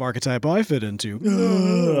what kind of archetype I fit into?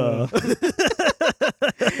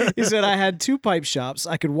 He said, I had 2 pipe shops.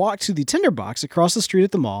 I could walk to the tinderbox across the street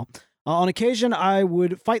at the mall. On occasion, I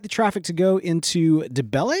would fight the traffic to go into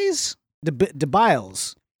DeBiles?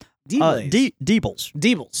 DeBiles. Diebels.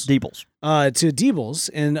 To Diebels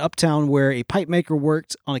in Uptown, where a pipe maker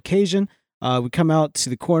worked. On occasion, would come out to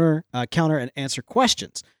the counter and answer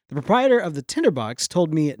questions. The proprietor of the tinderbox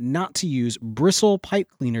told me not to use bristle pipe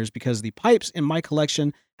cleaners because the pipes in my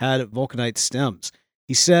collection had vulcanite stems.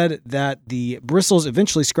 He said that the bristles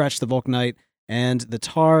eventually scratched the vulcanite, and the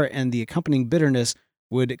tar and the accompanying bitterness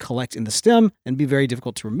would collect in the stem and be very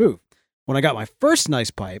difficult to remove. When I got my first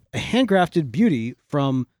nice pipe, a handcrafted beauty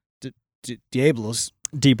from Diebels,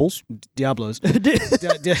 Dibeles.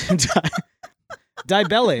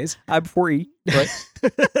 I before E. Right.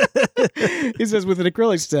 He says, with an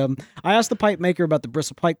acrylic stem, I asked the pipe maker about the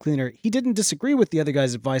bristle pipe cleaner. He didn't disagree with the other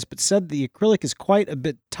guy's advice, but said the acrylic is quite a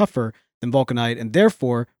bit tougher than vulcanite, and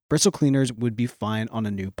therefore bristle cleaners would be fine on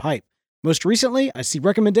a new pipe. Most recently, I see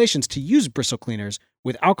recommendations to use bristle cleaners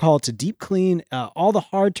with alcohol to deep clean all the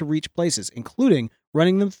hard-to-reach places, including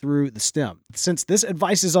running them through the stem. Since this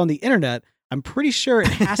advice is on the internet, I'm pretty sure it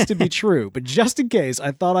has to be true, but just in case,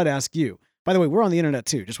 I thought I'd ask you. By the way, we're on the internet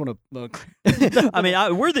too. Just want to. I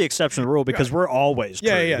mean, we're the exception to the rule because we're always true.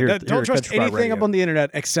 Here Don't at trust Country Spot anything Radio. up on the internet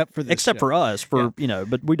except for this. Except show. for us, but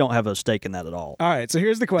we don't have a stake in that at all. All right, so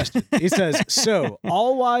here's the question. He says, so,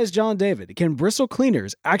 all-wise John David, can bristle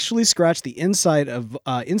cleaners actually scratch the inside of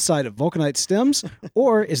vulcanite stems,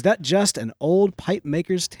 or is that just an old pipe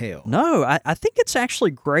maker's tale? No, I think it's actually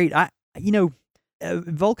great.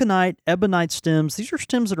 Vulcanite, ebonite stems, these are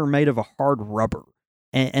stems that are made of a hard rubber.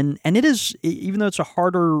 And it is, even though it's a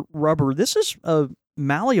harder rubber, this is a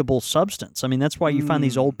malleable substance. I mean, that's why you find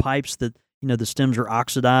these old pipes that, the stems are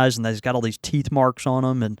oxidized and they've got all these teeth marks on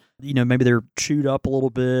them, and, maybe they're chewed up a little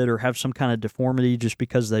bit or have some kind of deformity just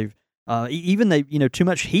because they've, too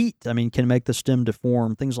much heat, can make the stem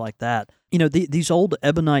deform, things like that. These old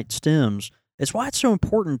ebonite stems, it's why it's so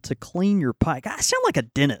important to clean your pipe. I sound like a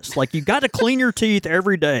dentist. Like, you got to clean your teeth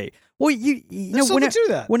every day. Well,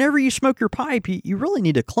 whenever you smoke your pipe, you really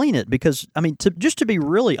need to clean it because, to be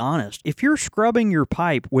really honest, if you're scrubbing your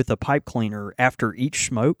pipe with a pipe cleaner after each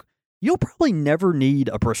smoke, you'll probably never need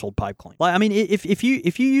a bristled pipe cleaner. If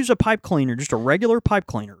you use a pipe cleaner, just a regular pipe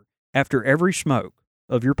cleaner, after every smoke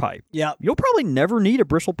of your pipe, you'll probably never need a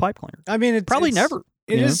bristled pipe cleaner. It's never.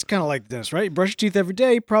 It is kind of like this, right? You brush your teeth every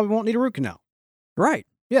day, you probably won't need a root canal. Right.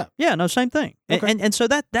 Yeah. Yeah, no, same thing. Okay. And so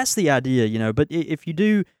that's the idea, but if you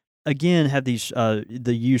do, again, have these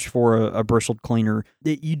the use for a bristled cleaner,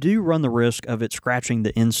 that you do run the risk of it scratching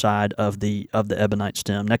the inside of the ebonite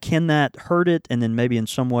stem. Now, can that hurt it and then maybe in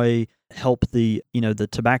some way help the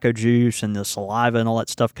tobacco juice and the saliva and all that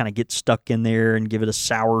stuff kind of get stuck in there and give it a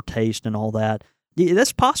sour taste and all that? Yeah,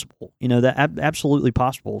 that's possible. That absolutely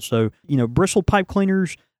possible. So, bristled pipe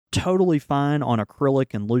cleaners, totally fine on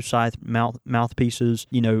acrylic and lucite mouthpieces.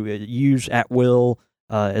 Use at will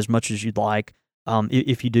as much as you'd like.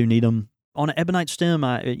 If you do need them. On an ebonite stem,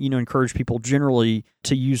 I encourage people generally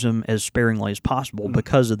to use them as sparingly as possible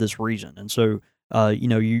because of this reason. And so,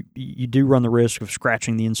 you do run the risk of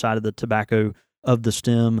scratching the inside of the tobacco of the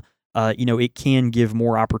stem. It can give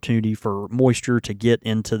more opportunity for moisture to get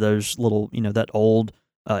into those little, that old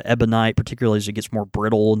ebonite, particularly as it gets more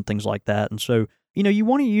brittle and things like that. And so, you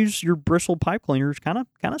want to use your bristled pipe cleaners kind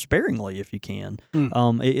of sparingly if you can.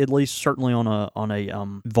 At least certainly on a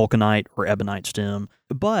vulcanite or ebonite stem.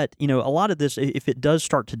 But a lot of this, if it does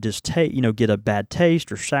start to get a bad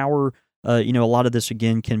taste or sour, a lot of this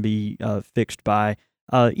again can be fixed by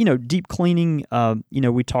deep cleaning.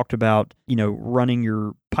 We talked about running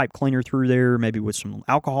your pipe cleaner through there, maybe with some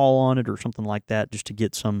alcohol on it or something like that, just to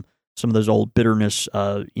get some of those old bitterness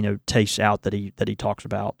tastes out that he talks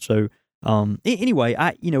about. So anyway,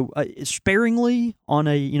 sparingly on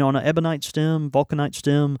an ebonite stem, vulcanite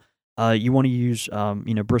stem. You want to use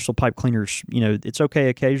Bristol pipe cleaners. It's okay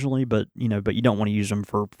occasionally, but you don't want to use them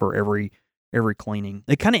for every cleaning.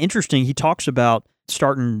 It's kind of interesting. He talks about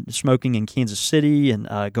starting smoking in Kansas City and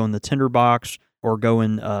going to Tinderbox or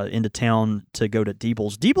going into town to go to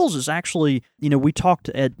Diebels. Diebels is actually, we talked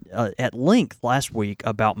at length last week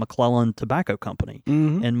about McClellan Tobacco Company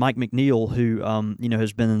and Mike McNeil, who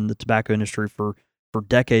has been in the tobacco industry for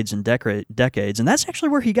decades and decades, and that's actually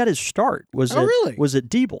where he got his start. Was at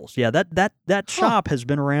Diebels. Yeah, that shop has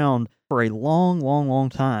been around for a long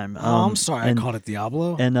time. I'm sorry, I called it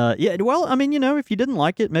Diablo. And well, I mean, if you didn't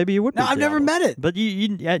like it, maybe it would. No, I've never met it. But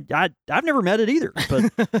I've never met it either.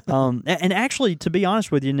 But and actually, to be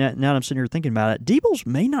honest with you, now that I'm sitting here thinking about it, Diebels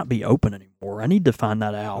may not be open anymore. I need to find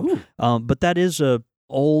that out. But that is a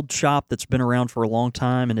old shop that's been around for a long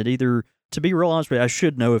time, and it either. To be real honest with you, I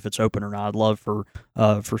should know if it's open or not. I'd love for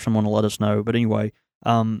someone to let us know. But anyway,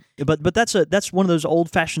 but that's one of those old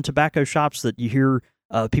fashioned tobacco shops that you hear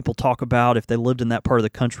people talk about if they lived in that part of the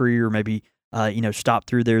country or maybe stopped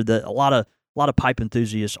through there. That a lot of pipe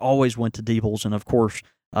enthusiasts always went to Diebels, and of course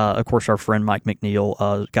our friend Mike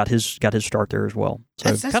McNeil got his start there as well.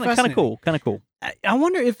 So that's kind of cool. I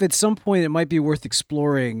wonder if at some point it might be worth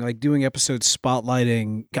exploring, like doing episodes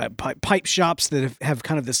spotlighting pipe shops that have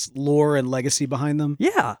kind of this lore and legacy behind them.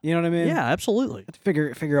 Yeah, you know what I mean. Yeah, absolutely. Have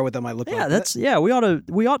to figure out what that might look like. We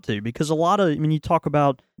ought to because a lot of you talk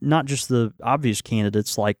about not just the obvious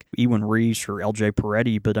candidates like Ewan Reese or L.J.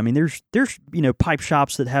 Peretti, but I mean there's pipe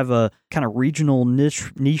shops that have a kind of regional niche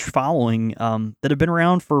following that have been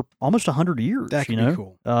around for almost 100 years. That could be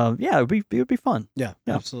cool. It would be fun. Yeah,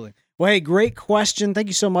 absolutely. Well, hey, great question. Thank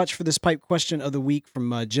you so much for this pipe question of the week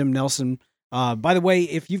from Jim Nelson. By the way,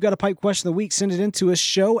 if you've got a pipe question of the week, send it in to us,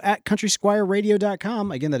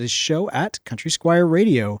 show@countrysquireradio.com. Again, that is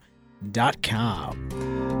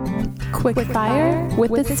show@countrysquireradio.com. Quick fire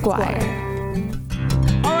with the Squire.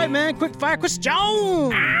 All right, man. Quick fire question.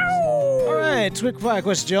 Ow! All right, quick fire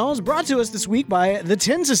question brought to us this week by the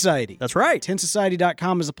Tin Society. That's right.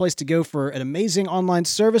 TinSociety.com is a place to go for an amazing online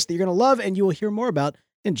service that you're going to love, and you will hear more about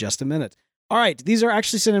in just a minute. All right, these are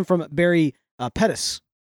actually sent in from Barry Pettis,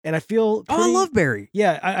 and I feel I love Barry.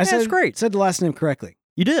 Yeah, I said that's great. Said the last name correctly.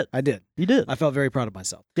 You did. I did. You did. I felt very proud of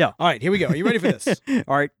myself. Yeah. All right, here we go. Are you ready for this?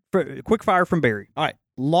 All right, quick fire from Barry. All right,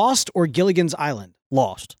 Lost or Gilligan's Island?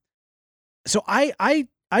 Lost. So I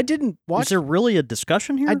didn't watch. Is there really a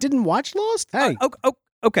discussion here? I didn't watch Lost. Hey.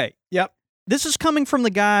 Okay. Yep. This is coming from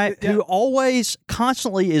the guy who always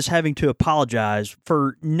constantly is having to apologize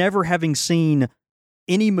for never having seen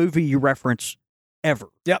any movie you reference ever.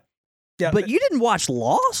 Yep. Yeah. But you didn't watch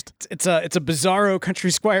Lost? It's a bizarro Country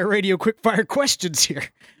Squire Radio quickfire questions here.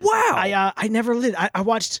 Wow. I never did. I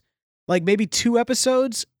watched like maybe 2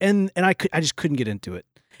 episodes and I just couldn't get into it.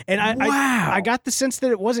 And I got the sense that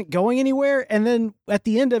it wasn't going anywhere, and then at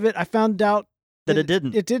the end of it I found out that it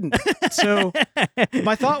didn't. It didn't. So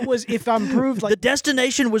my thought was, if I'm proved like the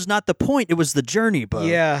destination was not the point, it was the journey, Bo.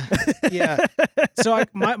 Yeah. So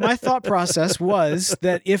my thought process was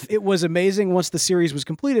that if it was amazing once the series was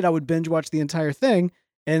completed, I would binge watch the entire thing.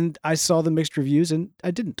 And I saw the mixed reviews, and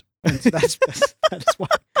I didn't. And so that's why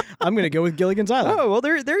I'm going to go with Gilligan's Island. Oh, well,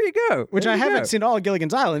 there you go. Which I haven't seen all of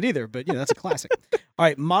Gilligan's Island either, but that's a classic. All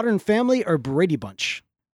right, Modern Family or Brady Bunch?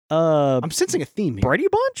 I'm sensing a theme here. Brady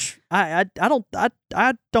Bunch? I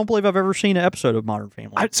don't believe I've ever seen an episode of Modern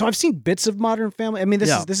Family. So I've seen bits of Modern Family. I mean,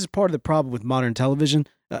 this is part of the problem with modern television.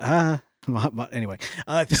 Anyway,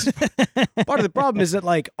 this is part of the problem is that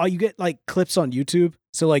you get like clips on YouTube.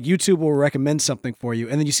 So like YouTube will recommend something for you,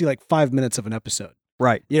 and then you see like 5 minutes of an episode.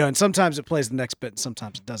 Right. And sometimes it plays the next bit and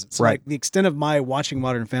sometimes it doesn't. So like the extent of my watching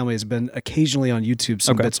Modern Family has been occasionally on YouTube.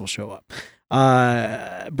 Some bits will show up.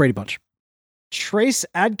 Brady Bunch. Trace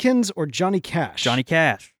Adkins or Johnny Cash? Johnny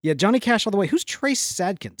Cash. Yeah, Johnny Cash all the way. Who's Trace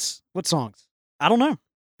Adkins? What songs? I don't know.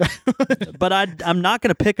 But I'm not going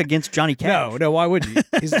to pick against Johnny Cash. No, why would you?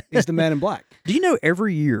 He's the man in black. Do you know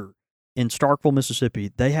every year in Starkville,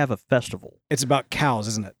 Mississippi, they have a festival? It's about cows,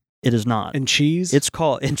 isn't it? It is not. And cheese? It's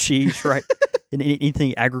called, and cheese, right? And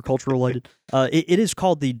anything agriculture related. It is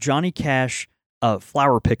called the Johnny Cash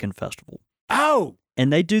Flower Picking Festival. Oh!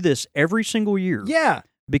 And they do this every single year. Yeah.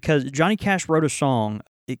 Because Johnny Cash wrote a song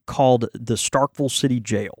called The Starkville City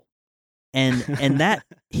Jail. and that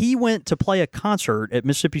he went to play a concert at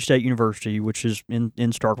Mississippi State University, which is in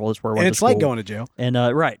Starkville. That's where I went And to school. it's like going to jail. And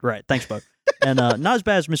right. Thanks, Bo. And not as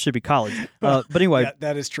bad as Mississippi College. But anyway, Yeah,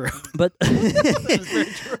 that is true. but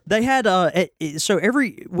they had so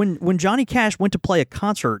when Johnny Cash went to play a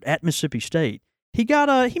concert at Mississippi State, he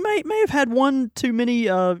got he may have had one too many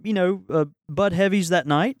Bud Heavies that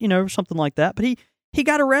night, something like that. But he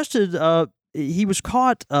got arrested. He was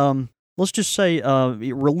caught. Let's just say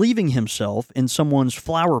relieving himself in someone's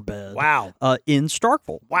flower bed. Wow. In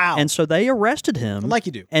Starkville. Wow. And so they arrested him, like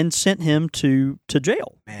you do, and sent him to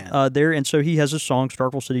jail. Man. There, and so he has a song,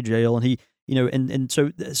 Starkville City Jail, and he, and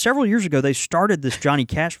so several years ago they started this Johnny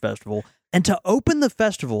Cash festival, and to open the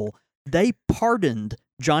festival, they pardoned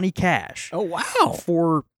Johnny Cash. Oh wow.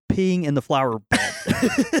 For peeing in the flower bed.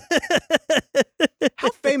 How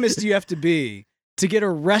famous do you have to be to get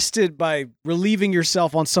arrested by relieving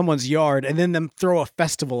yourself on someone's yard and then them throw a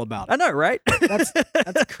festival about it? I know, right? That's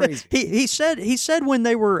crazy. He said when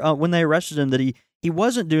they arrested him that he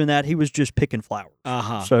wasn't doing that. He was just picking flowers.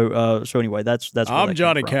 Uh-huh. So anyway, that's where I'm that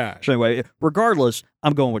Johnny came from. Cash. So anyway, regardless,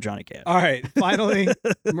 I'm going with Johnny Cash. All right. Finally,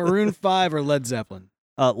 Maroon 5 or Led Zeppelin?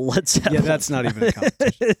 Let's have Yeah, that's not even a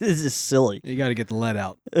competition. This is silly. You got to get the lead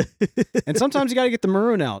out. And sometimes you got to get the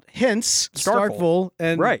maroon out. Hence, Starkville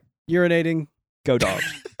and Right. urinating. Go Dogs.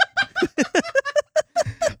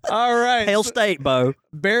 All right. Hail State, Bo.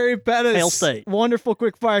 Barry Pettis. Hail State. Wonderful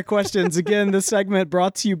quick-fire questions. Again, this segment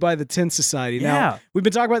brought to you by the Tin Society. Yeah. Now, we've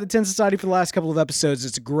been talking about the Tin Society for the last couple of episodes.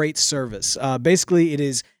 It's a great service. Basically, it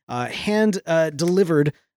is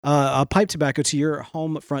hand-delivered pipe tobacco to your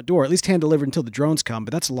home front door, at least hand-delivered until the drones come,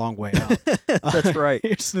 but that's a long way out. That's right.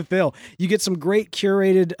 Here's the deal. You get some great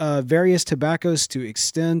curated various tobaccos to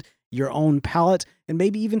extend your own palate and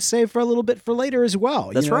maybe even save for a little bit for later as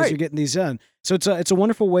well. That's right. As you're getting these in. So it's a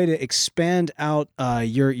wonderful way to expand out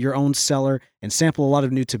your own cellar and sample a lot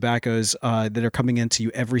of new tobaccos that are coming into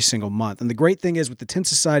you every single month. And the great thing is with the Tin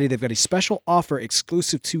Society, they've got a special offer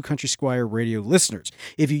exclusive to Country Squire radio listeners.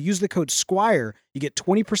 If you use the code SQUIRE, you get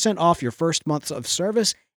 20% off your first month of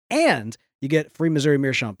service and you get free Missouri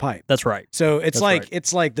Meerschaum pipe. That's right. So it's That's like right.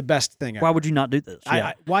 It's like the best thing ever. Why would you not do this?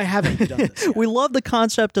 Yeah. Why haven't you done this yet? We love the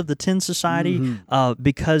concept of the Tin Society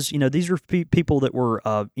because these are people that were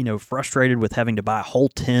frustrated with having to buy a whole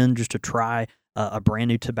tin just to try a brand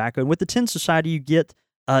new tobacco. And with the Tin Society, you get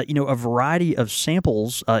a variety of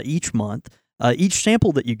samples each month. Each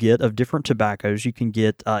sample that you get of different tobaccos, you can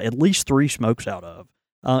get at least 3 smokes out of.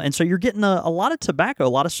 And so you're getting a lot of tobacco, a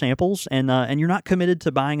lot of samples, and you're not committed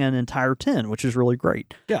to buying an entire tin, which is really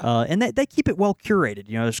great. Yeah. And they keep it well curated.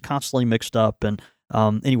 It's constantly mixed up. And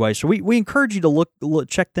anyway, so we encourage you to look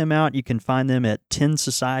check them out. You can find them at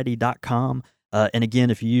tinsociety.com. And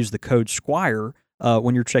again, if you use the code SQUIRE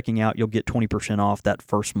when you're checking out, you'll get 20% off that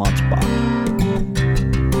first month's box.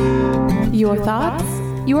 Your thoughts,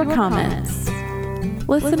 your comments,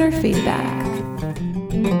 listener feedback.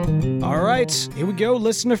 All right, here we go.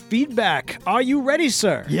 Listener feedback. Are you ready,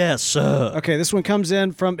 sir? Yes, sir. Okay, this one comes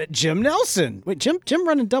in from Jim Nelson. Wait, Jim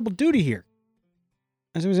running double duty here.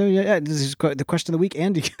 Yeah, this is the question of the week,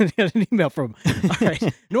 and you got an email from him. All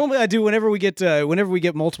right. Normally, I do whenever we get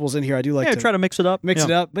multiples in here. I do like to try to mix it up.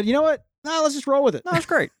 it up. But you know what? No, let's just roll with it. No, that's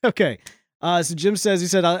great. Okay. So Jim says, he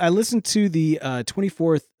said, I listened to the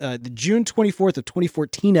the June 24th of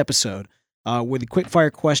 2014 episode where the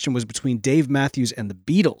quickfire question was between Dave Matthews and the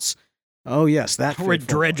Beatles. Oh, yes, that We're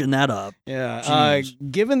fateful dredging that up. Yeah.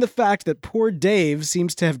 Jeez. Given the fact that poor Dave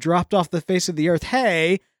seems to have dropped off the face of the earth,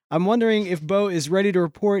 hey, I'm wondering if Bo is ready to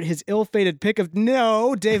report his ill-fated pick of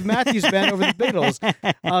Dave Matthews Band over the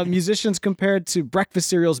Beatles. Musicians compared to breakfast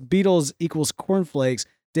cereals, Beatles equals cornflakes.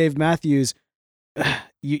 Dave Matthews,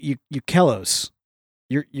 you Kellos.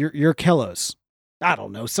 You're Kellos. I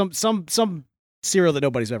don't know. Some cereal that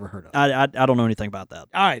nobody's ever heard of. I don't know anything about that.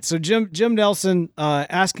 All right, so Jim Nelson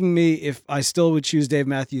asking me if I still would choose Dave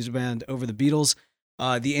Matthews Band over the Beatles.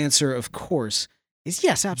 The answer, of course, is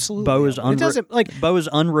yes, absolutely. Bo is Bo is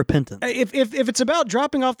unrepentant. If it's about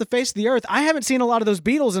dropping off the face of the earth, I haven't seen a lot of those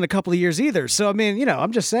Beatles in a couple of years either. So I mean,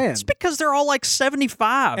 I'm just saying. It's because they're all like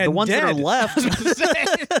 75. And the ones that are dead. left.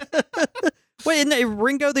 Wait, isn't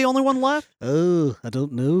Ringo the only one left? Oh, I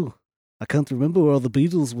don't know. I can't remember where all the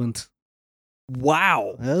Beatles went.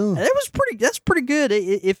 Wow. Oh. That's pretty good.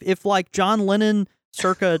 If like John Lennon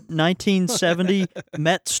circa 1970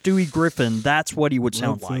 met Stewie Griffin, that's what he would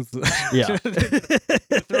sound like. Yeah.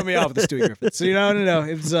 Throw me off with the Stewie Griffin. So no.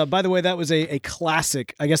 It was, by the way, that was a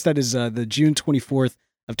classic. I guess that is the June 24th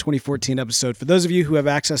of 2014 episode. For those of you who have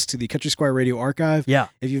access to the Country Squire Radio archive, Yeah.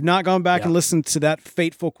 if you've not gone back and listened to that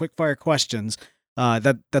fateful quickfire questions,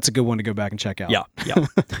 That's a good one to go back and check out. Yeah.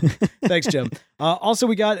 Thanks, Jim. Also,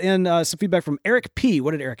 we got in some feedback from Eric P.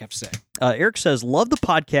 What did Eric have to say? Eric says, love the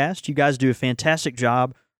podcast. You guys do a fantastic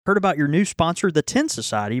job. Heard about your new sponsor, the Tin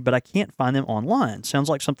Society, but I can't find them online. Sounds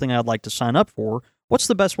like something I'd like to sign up for. What's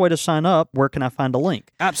the best way to sign up? Where can I find a link?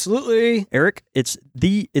 Absolutely. Eric, it's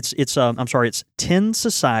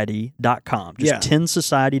tinsociety.com. Just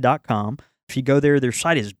tinsociety.com. If you go there, their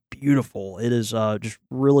site is beautiful. It is just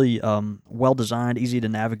really well designed, easy to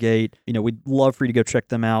navigate. We'd love for you to go check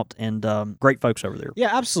them out, and great folks over there.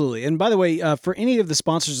 Yeah, absolutely. And by the way, for any of the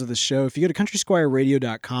sponsors of the show, if you go to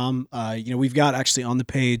countrysquireradio.com, we've got actually on the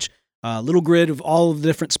page a little grid of all of the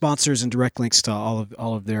different sponsors and direct links to all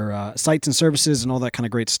of their sites and services and all that kind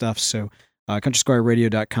of great stuff. So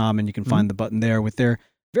countrysquireradio.com, and you can find the button there with their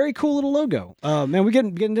very cool little logo. Man, we're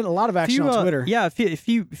getting a lot of action on Twitter. Yeah, if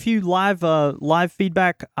you live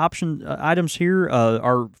feedback option items here,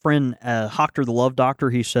 our friend Hoctor the Love Doctor,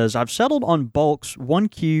 he says, I've settled on Bulk's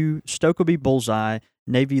 1Q Stokeby Bullseye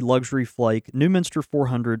Navy Luxury Flake Newminster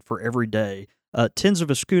 400 for every day. Tins of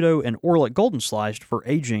Escudo and Orlik Golden Sliced for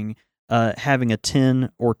aging, having a 10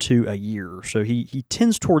 or 2 a year. So he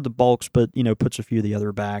tends toward the bulks, but puts a few of the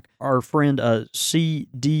other back. Our friend C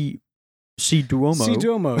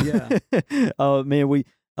Duomo, yeah. Man, we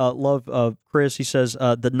love Chris. He says,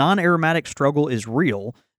 the non-aromatic struggle is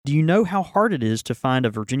real. Do you know how hard it is to find a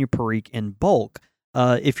Virginia Perique in bulk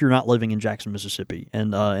if you're not living in Jackson, Mississippi?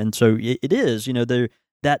 And so it is,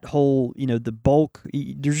 that whole, the bulk,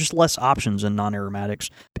 there's just less options in non-aromatics.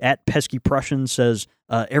 At Pesky Prussian says,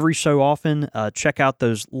 every so often, check out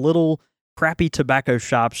those little crappy tobacco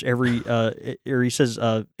shops or he says,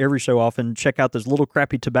 every so often, check out those little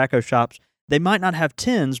crappy tobacco shops. They might not have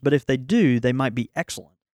tins, but if they do, they might be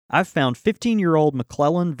excellent. I've found 15-year-old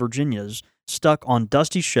McClellan Virginias stuck on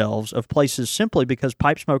dusty shelves of places simply because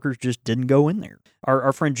pipe smokers just didn't go in there.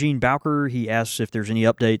 Our friend Gene Bowker, he asks if there's any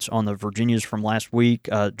updates on the Virginias from last week.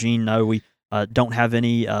 Gene, no, we don't have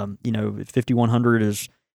any. 5100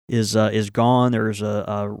 is gone. There's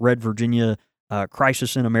a Red Virginia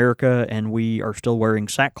crisis in America, and we are still wearing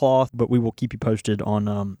sackcloth, but we will keep you posted on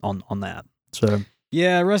that. So.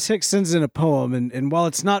 Yeah, Russ Hicks sends in a poem, and while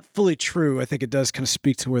it's not fully true, I think it does kind of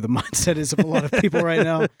speak to where the mindset is of a lot of people right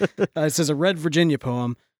now. It says a Red Virginia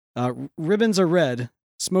poem. Ribbons are red,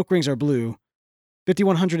 smoke rings are blue.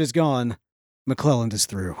 5100 is gone, McClellan is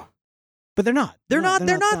through. But they're not. They're not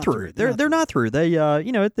through. They're not through. They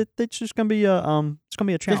it's just gonna be it's gonna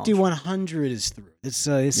be a challenge. 5100 is through. It's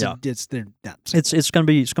gonna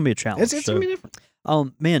be a challenge. It's gonna be different.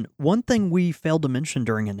 Man, one thing we failed to mention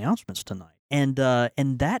during announcements tonight. And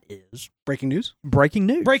that is breaking news. Breaking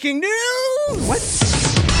news. Breaking news. What?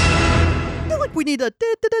 I feel like we need a.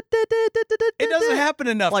 It doesn't happen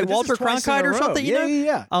enough. Like Walter Cronkite or something.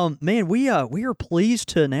 Yeah. Man, we are pleased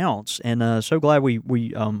to announce, and so glad we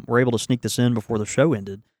were able to sneak this in before the show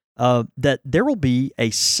ended. That there will be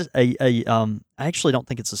I actually don't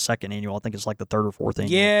think it's the second annual. I think it's like the third or fourth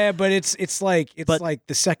annual. Yeah, but it's like the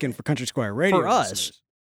second for Country Squire Radio for us.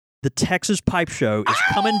 The Texas Pipe Show is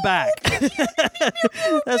coming back.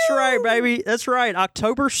 That's right, baby. That's right.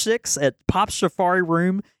 October 6th at Pop's Safari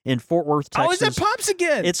Room in Fort Worth, Texas. Oh, is it Pop's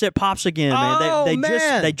again? It's at Pop's again,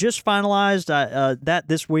 man. They just finalized that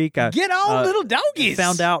this week. Get on, little doggies.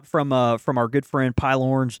 Found out from our good friend Pie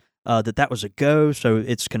Lawrence that was a go. So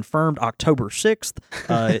it's confirmed October 6th,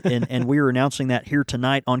 and we are announcing that here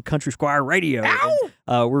tonight on Country Squire Radio.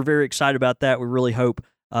 And, we're very excited about that. We really hope.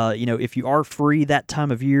 If you are free that time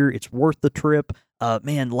of year, it's worth the trip.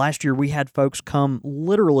 Man, last year we had folks come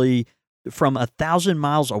literally from 1,000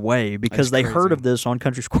 miles away because they heard of this on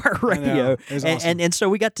Country Squire Radio. It was awesome. And so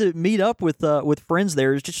we got to meet up with friends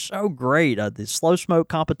there. It was just so great. The slow smoke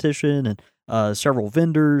competition and several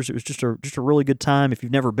vendors. It was just a really good time. If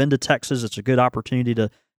you've never been to Texas, it's a good opportunity to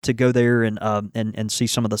go there and see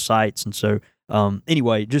some of the sites. And so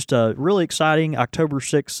anyway, just really exciting. October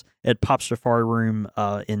 6th at Pop Safari Room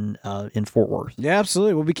in Fort Worth. Yeah,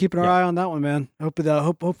 absolutely. We'll be keeping our eye on that one, man.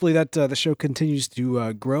 Hopefully that the show continues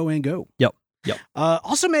to grow and go. Yep.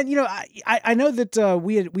 Also, man, I know that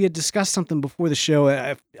we had discussed something before the show.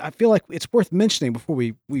 I feel like it's worth mentioning before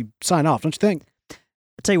we sign off. Don't you think?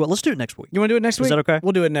 I'll tell you what, let's do it next week. You want to do it next week? Is that okay?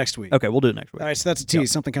 We'll do it next week. Okay, we'll do it next week. All right, so that's a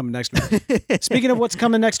tease. Something coming next week. Speaking of what's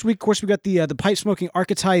coming next week, of course, we got the pipe smoking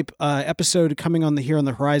archetype episode coming on the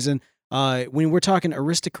horizon. When we're talking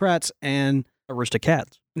aristocrats and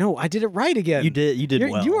aristocats. No, I did it right again. You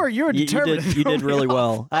did well. You're determined. You did really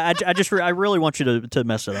well. I really want you to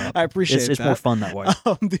mess it up. I appreciate it. It's more fun that way.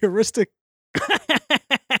 The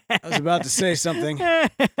I was about to say something. All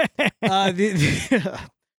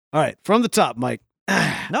right, from the top, Mike.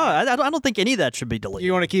 No, I don't think any of that should be deleted.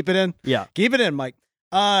 You want to keep it in? Yeah. Keep it in, Mike.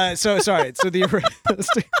 So sorry. So the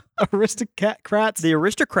aristocrats. The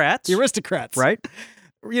aristocrats. The aristocrats. Right?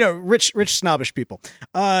 Rich snobbish people.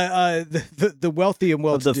 The wealthy and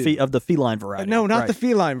well-to-do. Of the feline variety. No, not right. the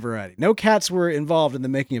feline variety. No cats were involved in the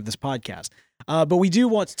making of this podcast. But we do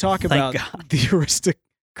want to talk about the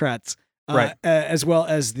aristocrats. Right. As well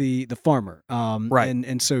as the farmer. Right.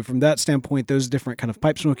 And so from that standpoint, those different kind of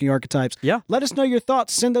pipe smoking archetypes. Yeah. Let us know your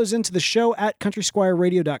thoughts. Send those into the show at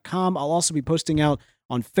countrysquireradio.com. I'll also be posting out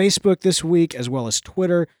on Facebook this week as well as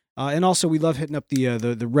Twitter. And also we love hitting up the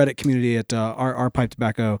Reddit community at our Pipe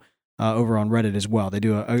Tobacco over on Reddit as well. They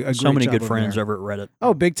do a great so many job good over friends there. over at Reddit.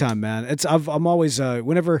 Oh, big time, man. I'm always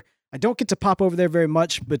whenever I don't get to pop over there very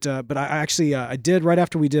much, but I actually I did right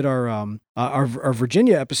after we did our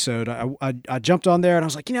Virginia episode. I jumped on there and I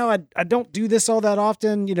was like, I don't do this all that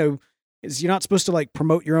often. Is you're not supposed to like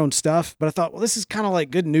promote your own stuff, but I thought, well, this is kind of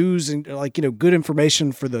like good news and like good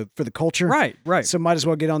information for the culture. Right. So might as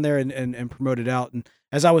well get on there and promote it out. And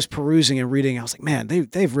as I was perusing and reading, I was like, man,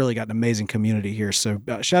 they've really got an amazing community here. So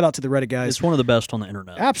shout out to the Reddit guys. It's one of the best on the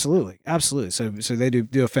internet. Absolutely. So they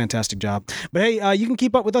do a fantastic job. But hey, you can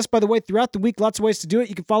keep up with us, by the way, throughout the week. Lots of ways to do it.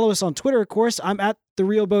 You can follow us on Twitter, of course. I'm at The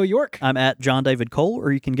Real Bo York. I'm at John David Cole,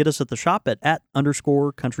 or you can get us at the shop at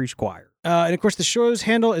 @_Country Squire. And of course, the show's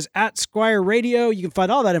handle is at Squire Radio. You can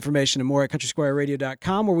find all that information and more at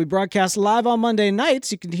countrysquireradio.com, where we broadcast live on Monday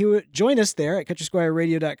nights. You can join us there at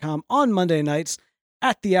countrysquireradio.com on Monday nights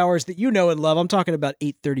at the hours that you know and love. I'm talking about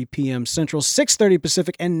 8:30 p.m. Central, 6:30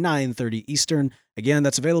 Pacific, and 9:30 Eastern. Again,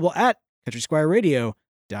 that's available at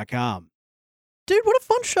countrysquireradio.com. Dude, what a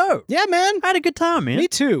fun show. Yeah, man. I had a good time, man. Me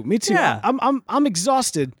too. Yeah. I'm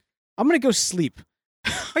exhausted. I'm gonna go sleep.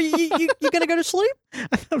 Are you gonna go to sleep?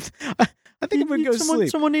 I think I'm gonna go sleep.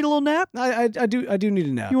 Someone need a little nap? I do need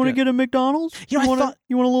a nap. You want to get a McDonald's? You want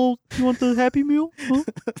the Happy Meal? Huh?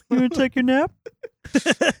 You want to take your nap?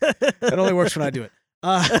 That only works when I do it.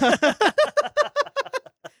 I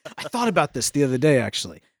thought about this the other day.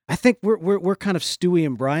 Actually, I think we're kind of Stewie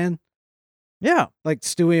and Brian. Yeah, like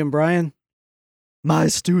Stewie and Brian. My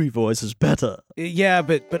Stewie voice is better. Yeah,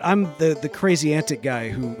 but I'm the crazy antic guy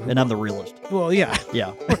who and I'm the realist. Well, yeah. Yeah.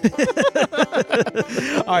 All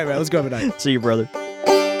right, man. Let's go have a night. See you, brother.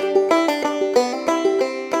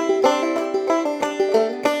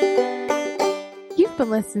 You've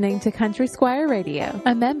been listening to Country Squire Radio,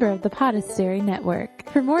 a member of the Podastery Network.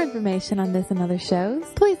 For more information on this and other shows,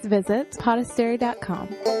 please visit podastery.com.